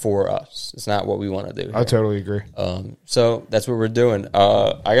not for us. It's not what we want to do here. I totally agree. So that's what we're doing. I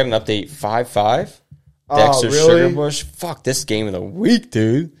got an update 5-5. Dexter really? Sugarbush. Fuck, this game of the week,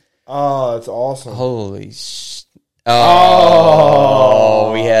 dude. Oh, that's awesome. Holy sh!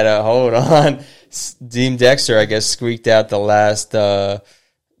 Oh, we had a hold on. Team Dexter, I guess, squeaked out the last. Sam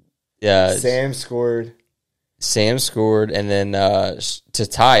scored. Sam scored, and then to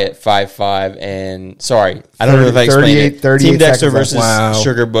tie it 5-5. And sorry, I don't know if I explained it. 38 Team Dexter seconds versus left. Wow.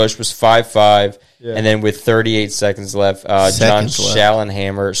 Sugarbush was 5-5, Yeah. and then with 38 seconds left, John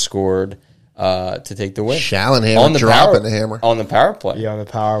Schallenhammer scored to take the win. Schallenhammer dropping the hammer. On the power play. Yeah, on the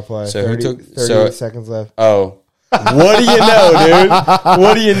power play. So who took 38 seconds left. Oh. What do you know, dude?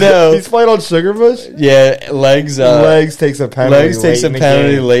 What do you know? He's playing on Sugarbush? Yeah, Legs takes a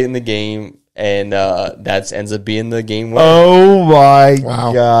penalty. Late in the game, and that ends up being the game winner. Oh my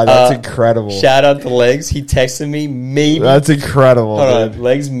god, that's incredible. Shout out to Legs. He texted me maybe. That's incredible. Hold on.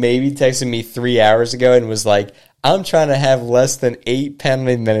 Legs maybe texted me 3 hours ago and was like, I'm trying to have less than 8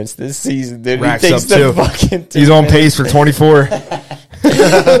 penalty minutes this season, dude. Racks he takes up too. Fucking He's on pace for 24.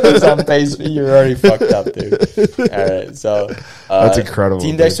 He's on pace. You're already fucked up, dude. All right, so that's incredible.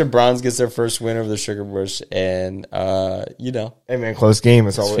 Team Dexter Bronze gets their first win over the Sugarbush, and hey man, close game.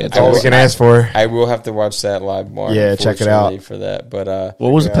 That's all we can ask for. I will have to watch that live more. Yeah, check it out for that. But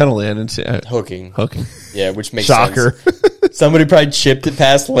what was the penalty? I didn't see hooking. Yeah, which makes shocker. Sense. Somebody probably chipped it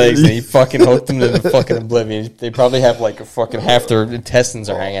past Legs, and he fucking hooked them to the fucking oblivion. They probably have like a fucking half their intestines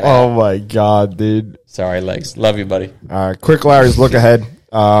are hanging out. Oh my god, dude. Sorry, Legs. Love you, buddy. All right, quick Larry's look ahead.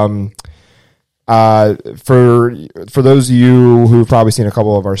 For those of you who've probably seen a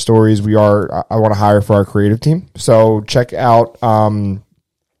couple of our stories, I want to hire for our creative team. So check out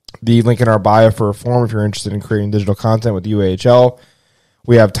the link in our bio for a form if you're interested in creating digital content with UAHL.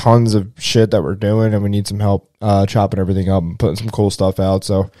 We have tons of shit that we're doing, and we need some help chopping everything up and putting some cool stuff out.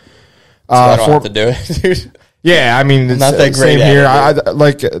 So I don't have to do it, dude. Yeah, I mean, it's not that great. Same here.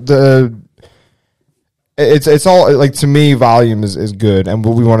 It's all like, to me, volume is good, and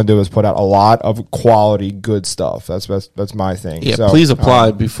what we want to do is put out a lot of quality, good stuff. That's my thing. Yeah, so, please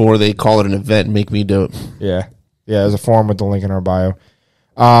apply before they call it an event and make me do it. Yeah, there's a form with the link in our bio.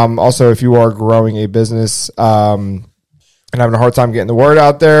 Also, if you are growing a business and having a hard time getting the word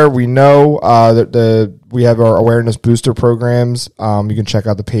out there, we know that we have our awareness booster programs. You can check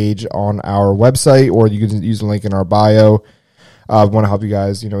out the page on our website, or you can use the link in our bio. We want to help you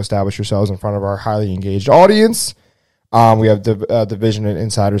guys, establish yourselves in front of our highly engaged audience. We have division and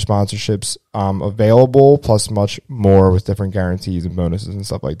insider sponsorships available, plus much more with different guarantees and bonuses and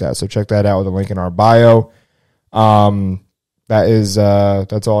stuff like that. So check that out with the link in our bio. That's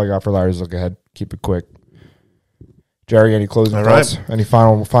all I got for Larry's look ahead. Keep it quick. Jerry, any closing thoughts? Any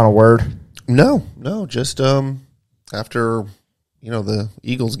final word? No. Just after the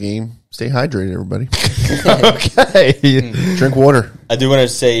Eagles game, stay hydrated, everybody. Okay. Drink water. I do want to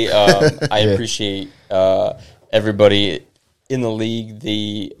say I appreciate everybody in the league.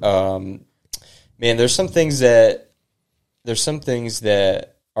 There's some things that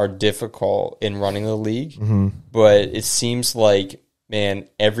are difficult in running the league, but it seems like, man,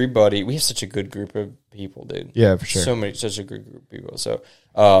 everybody, we have such a good group of people, dude. Yeah, for sure. Such a good group of people. So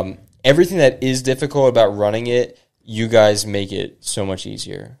everything that is difficult about running it, you guys make it so much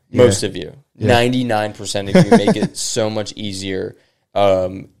easier. Yeah. Most of you. Yeah. 99% of you make it so much easier.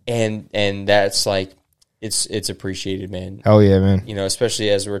 And that's like, it's appreciated, man. Hell yeah, man.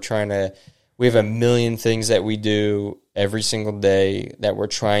 Especially as we have a million things that we do every single day that we're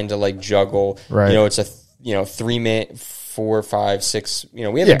trying to like juggle. Right. It's a 3-minute, 4, 5, 6. We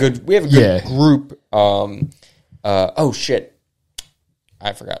have a good group. Oh shit,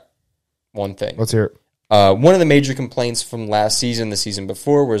 I forgot one thing. Let's hear it. One of the major complaints from last season, the season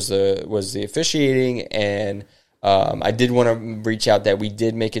before, was the officiating, and I did want to reach out that we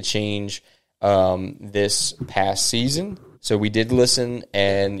did make a change this past season. So we did listen,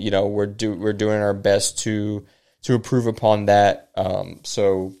 and we're doing our best to improve upon that.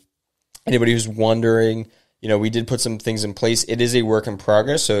 So anybody who's wondering, we did put some things in place. It is a work in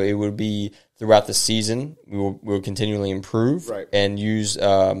progress, so it would be throughout the season. We'll continually improve and use, we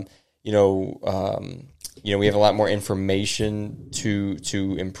have a lot more information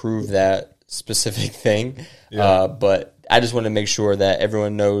to improve that specific thing. Yeah. But I just want to make sure that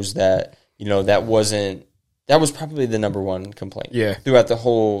everyone knows that, that was probably the number one complaint throughout the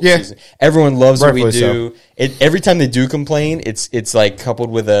whole season. Everyone loves what we do. So. Every time they do complain, it's like coupled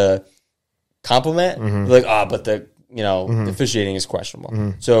with a compliment. Mm-hmm. Like, but the officiating is questionable.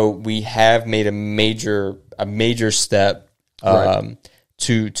 Mm-hmm. So we have made a major step to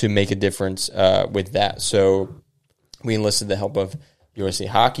make a difference with that. So we enlisted the help of USA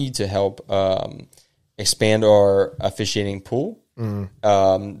Hockey to help expand our officiating pool.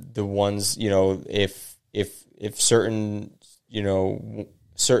 Mm-hmm. The ones, if certain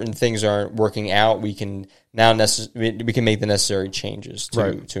certain things aren't working out, we can now we can make the necessary changes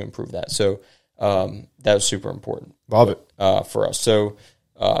to improve that. So that was super important. Love it for us. So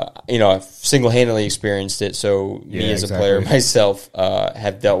I've single-handedly experienced it. So me as a player myself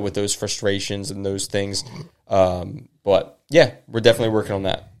have dealt with those frustrations and those things. But yeah, we're definitely working on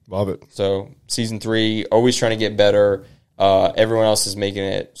that. Love it. So season 3, always trying to get better. Everyone else is making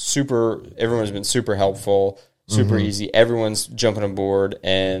it super. Everyone's been super helpful, super easy. Everyone's jumping on board,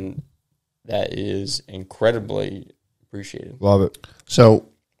 and that is incredibly appreciated. Love it. So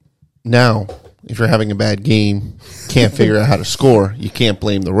now, if you're having a bad game, can't figure out how to score, you can't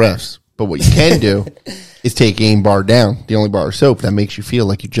blame the refs. But what you can do is take game bar down, the only bar of soap that makes you feel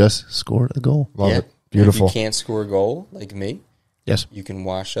like you just scored a goal. Love it. Beautiful. If you can't score a goal like me, yes, you can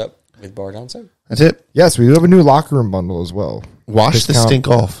wash up with bar down soap. That's it. Yes, we do have a new locker room bundle as well. Wash the stink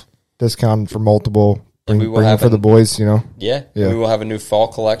off. Discount for multiple. Bring it for the boys, Yeah. We will have a new fall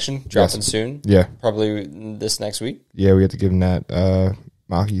collection dropping soon. Yeah. Probably this next week. Yeah, we have to give them that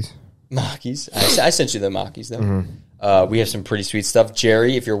Mackies. Mackies. I sent you the Mackies, though. Mm-hmm. We have some pretty sweet stuff.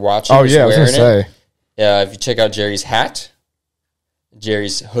 Jerry, if you're watching, I was going to say. If you check out Jerry's hat,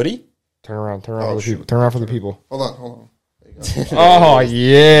 Jerry's hoodie. Turn around for the people. Turn around for the people. Hold on. Oh,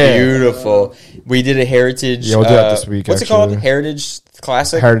 yeah. Beautiful. We did a heritage. Yeah, we'll do that this week. What's it called? Heritage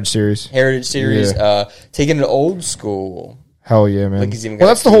Classic? Heritage Series. Yeah. Taking it old school. Hell yeah, man. Like he's even got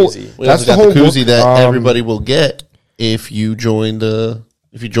that's the whole. That's the whole koozie that everybody will get if you join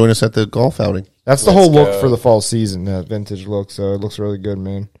us at the golf outing. That's the whole look for the fall season, that vintage look. So it looks really good,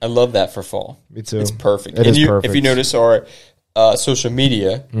 man. I love that for fall. Me too. It's perfect. It is perfect. If you notice our social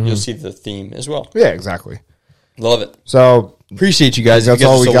media, you'll see the theme as well. Yeah, exactly. Love it. So appreciate you guys. That's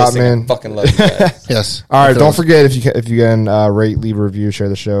all we got, man. I fucking love you guys. Yes. All right. Don't forget if you can rate, leave a review, share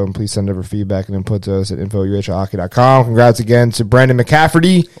the show, and please send over feedback and input to us at info@uhlhockey.com. Congrats again to Brandon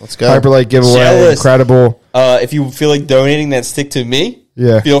McCafferty. Let's go. Hyperlite giveaway. Jealous. Incredible. If you feel like donating that stick to me,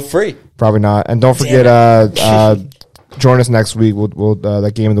 feel free. Probably not. And don't forget, join us next week. We'll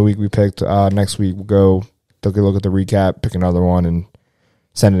that game of the week we picked next week. We'll go take a look at the recap, pick another one, and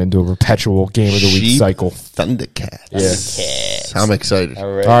send it into a perpetual game of the week cycle. Thundercats. Yeah. I'm excited. All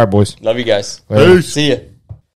right, boys. Love you guys. Later. See ya.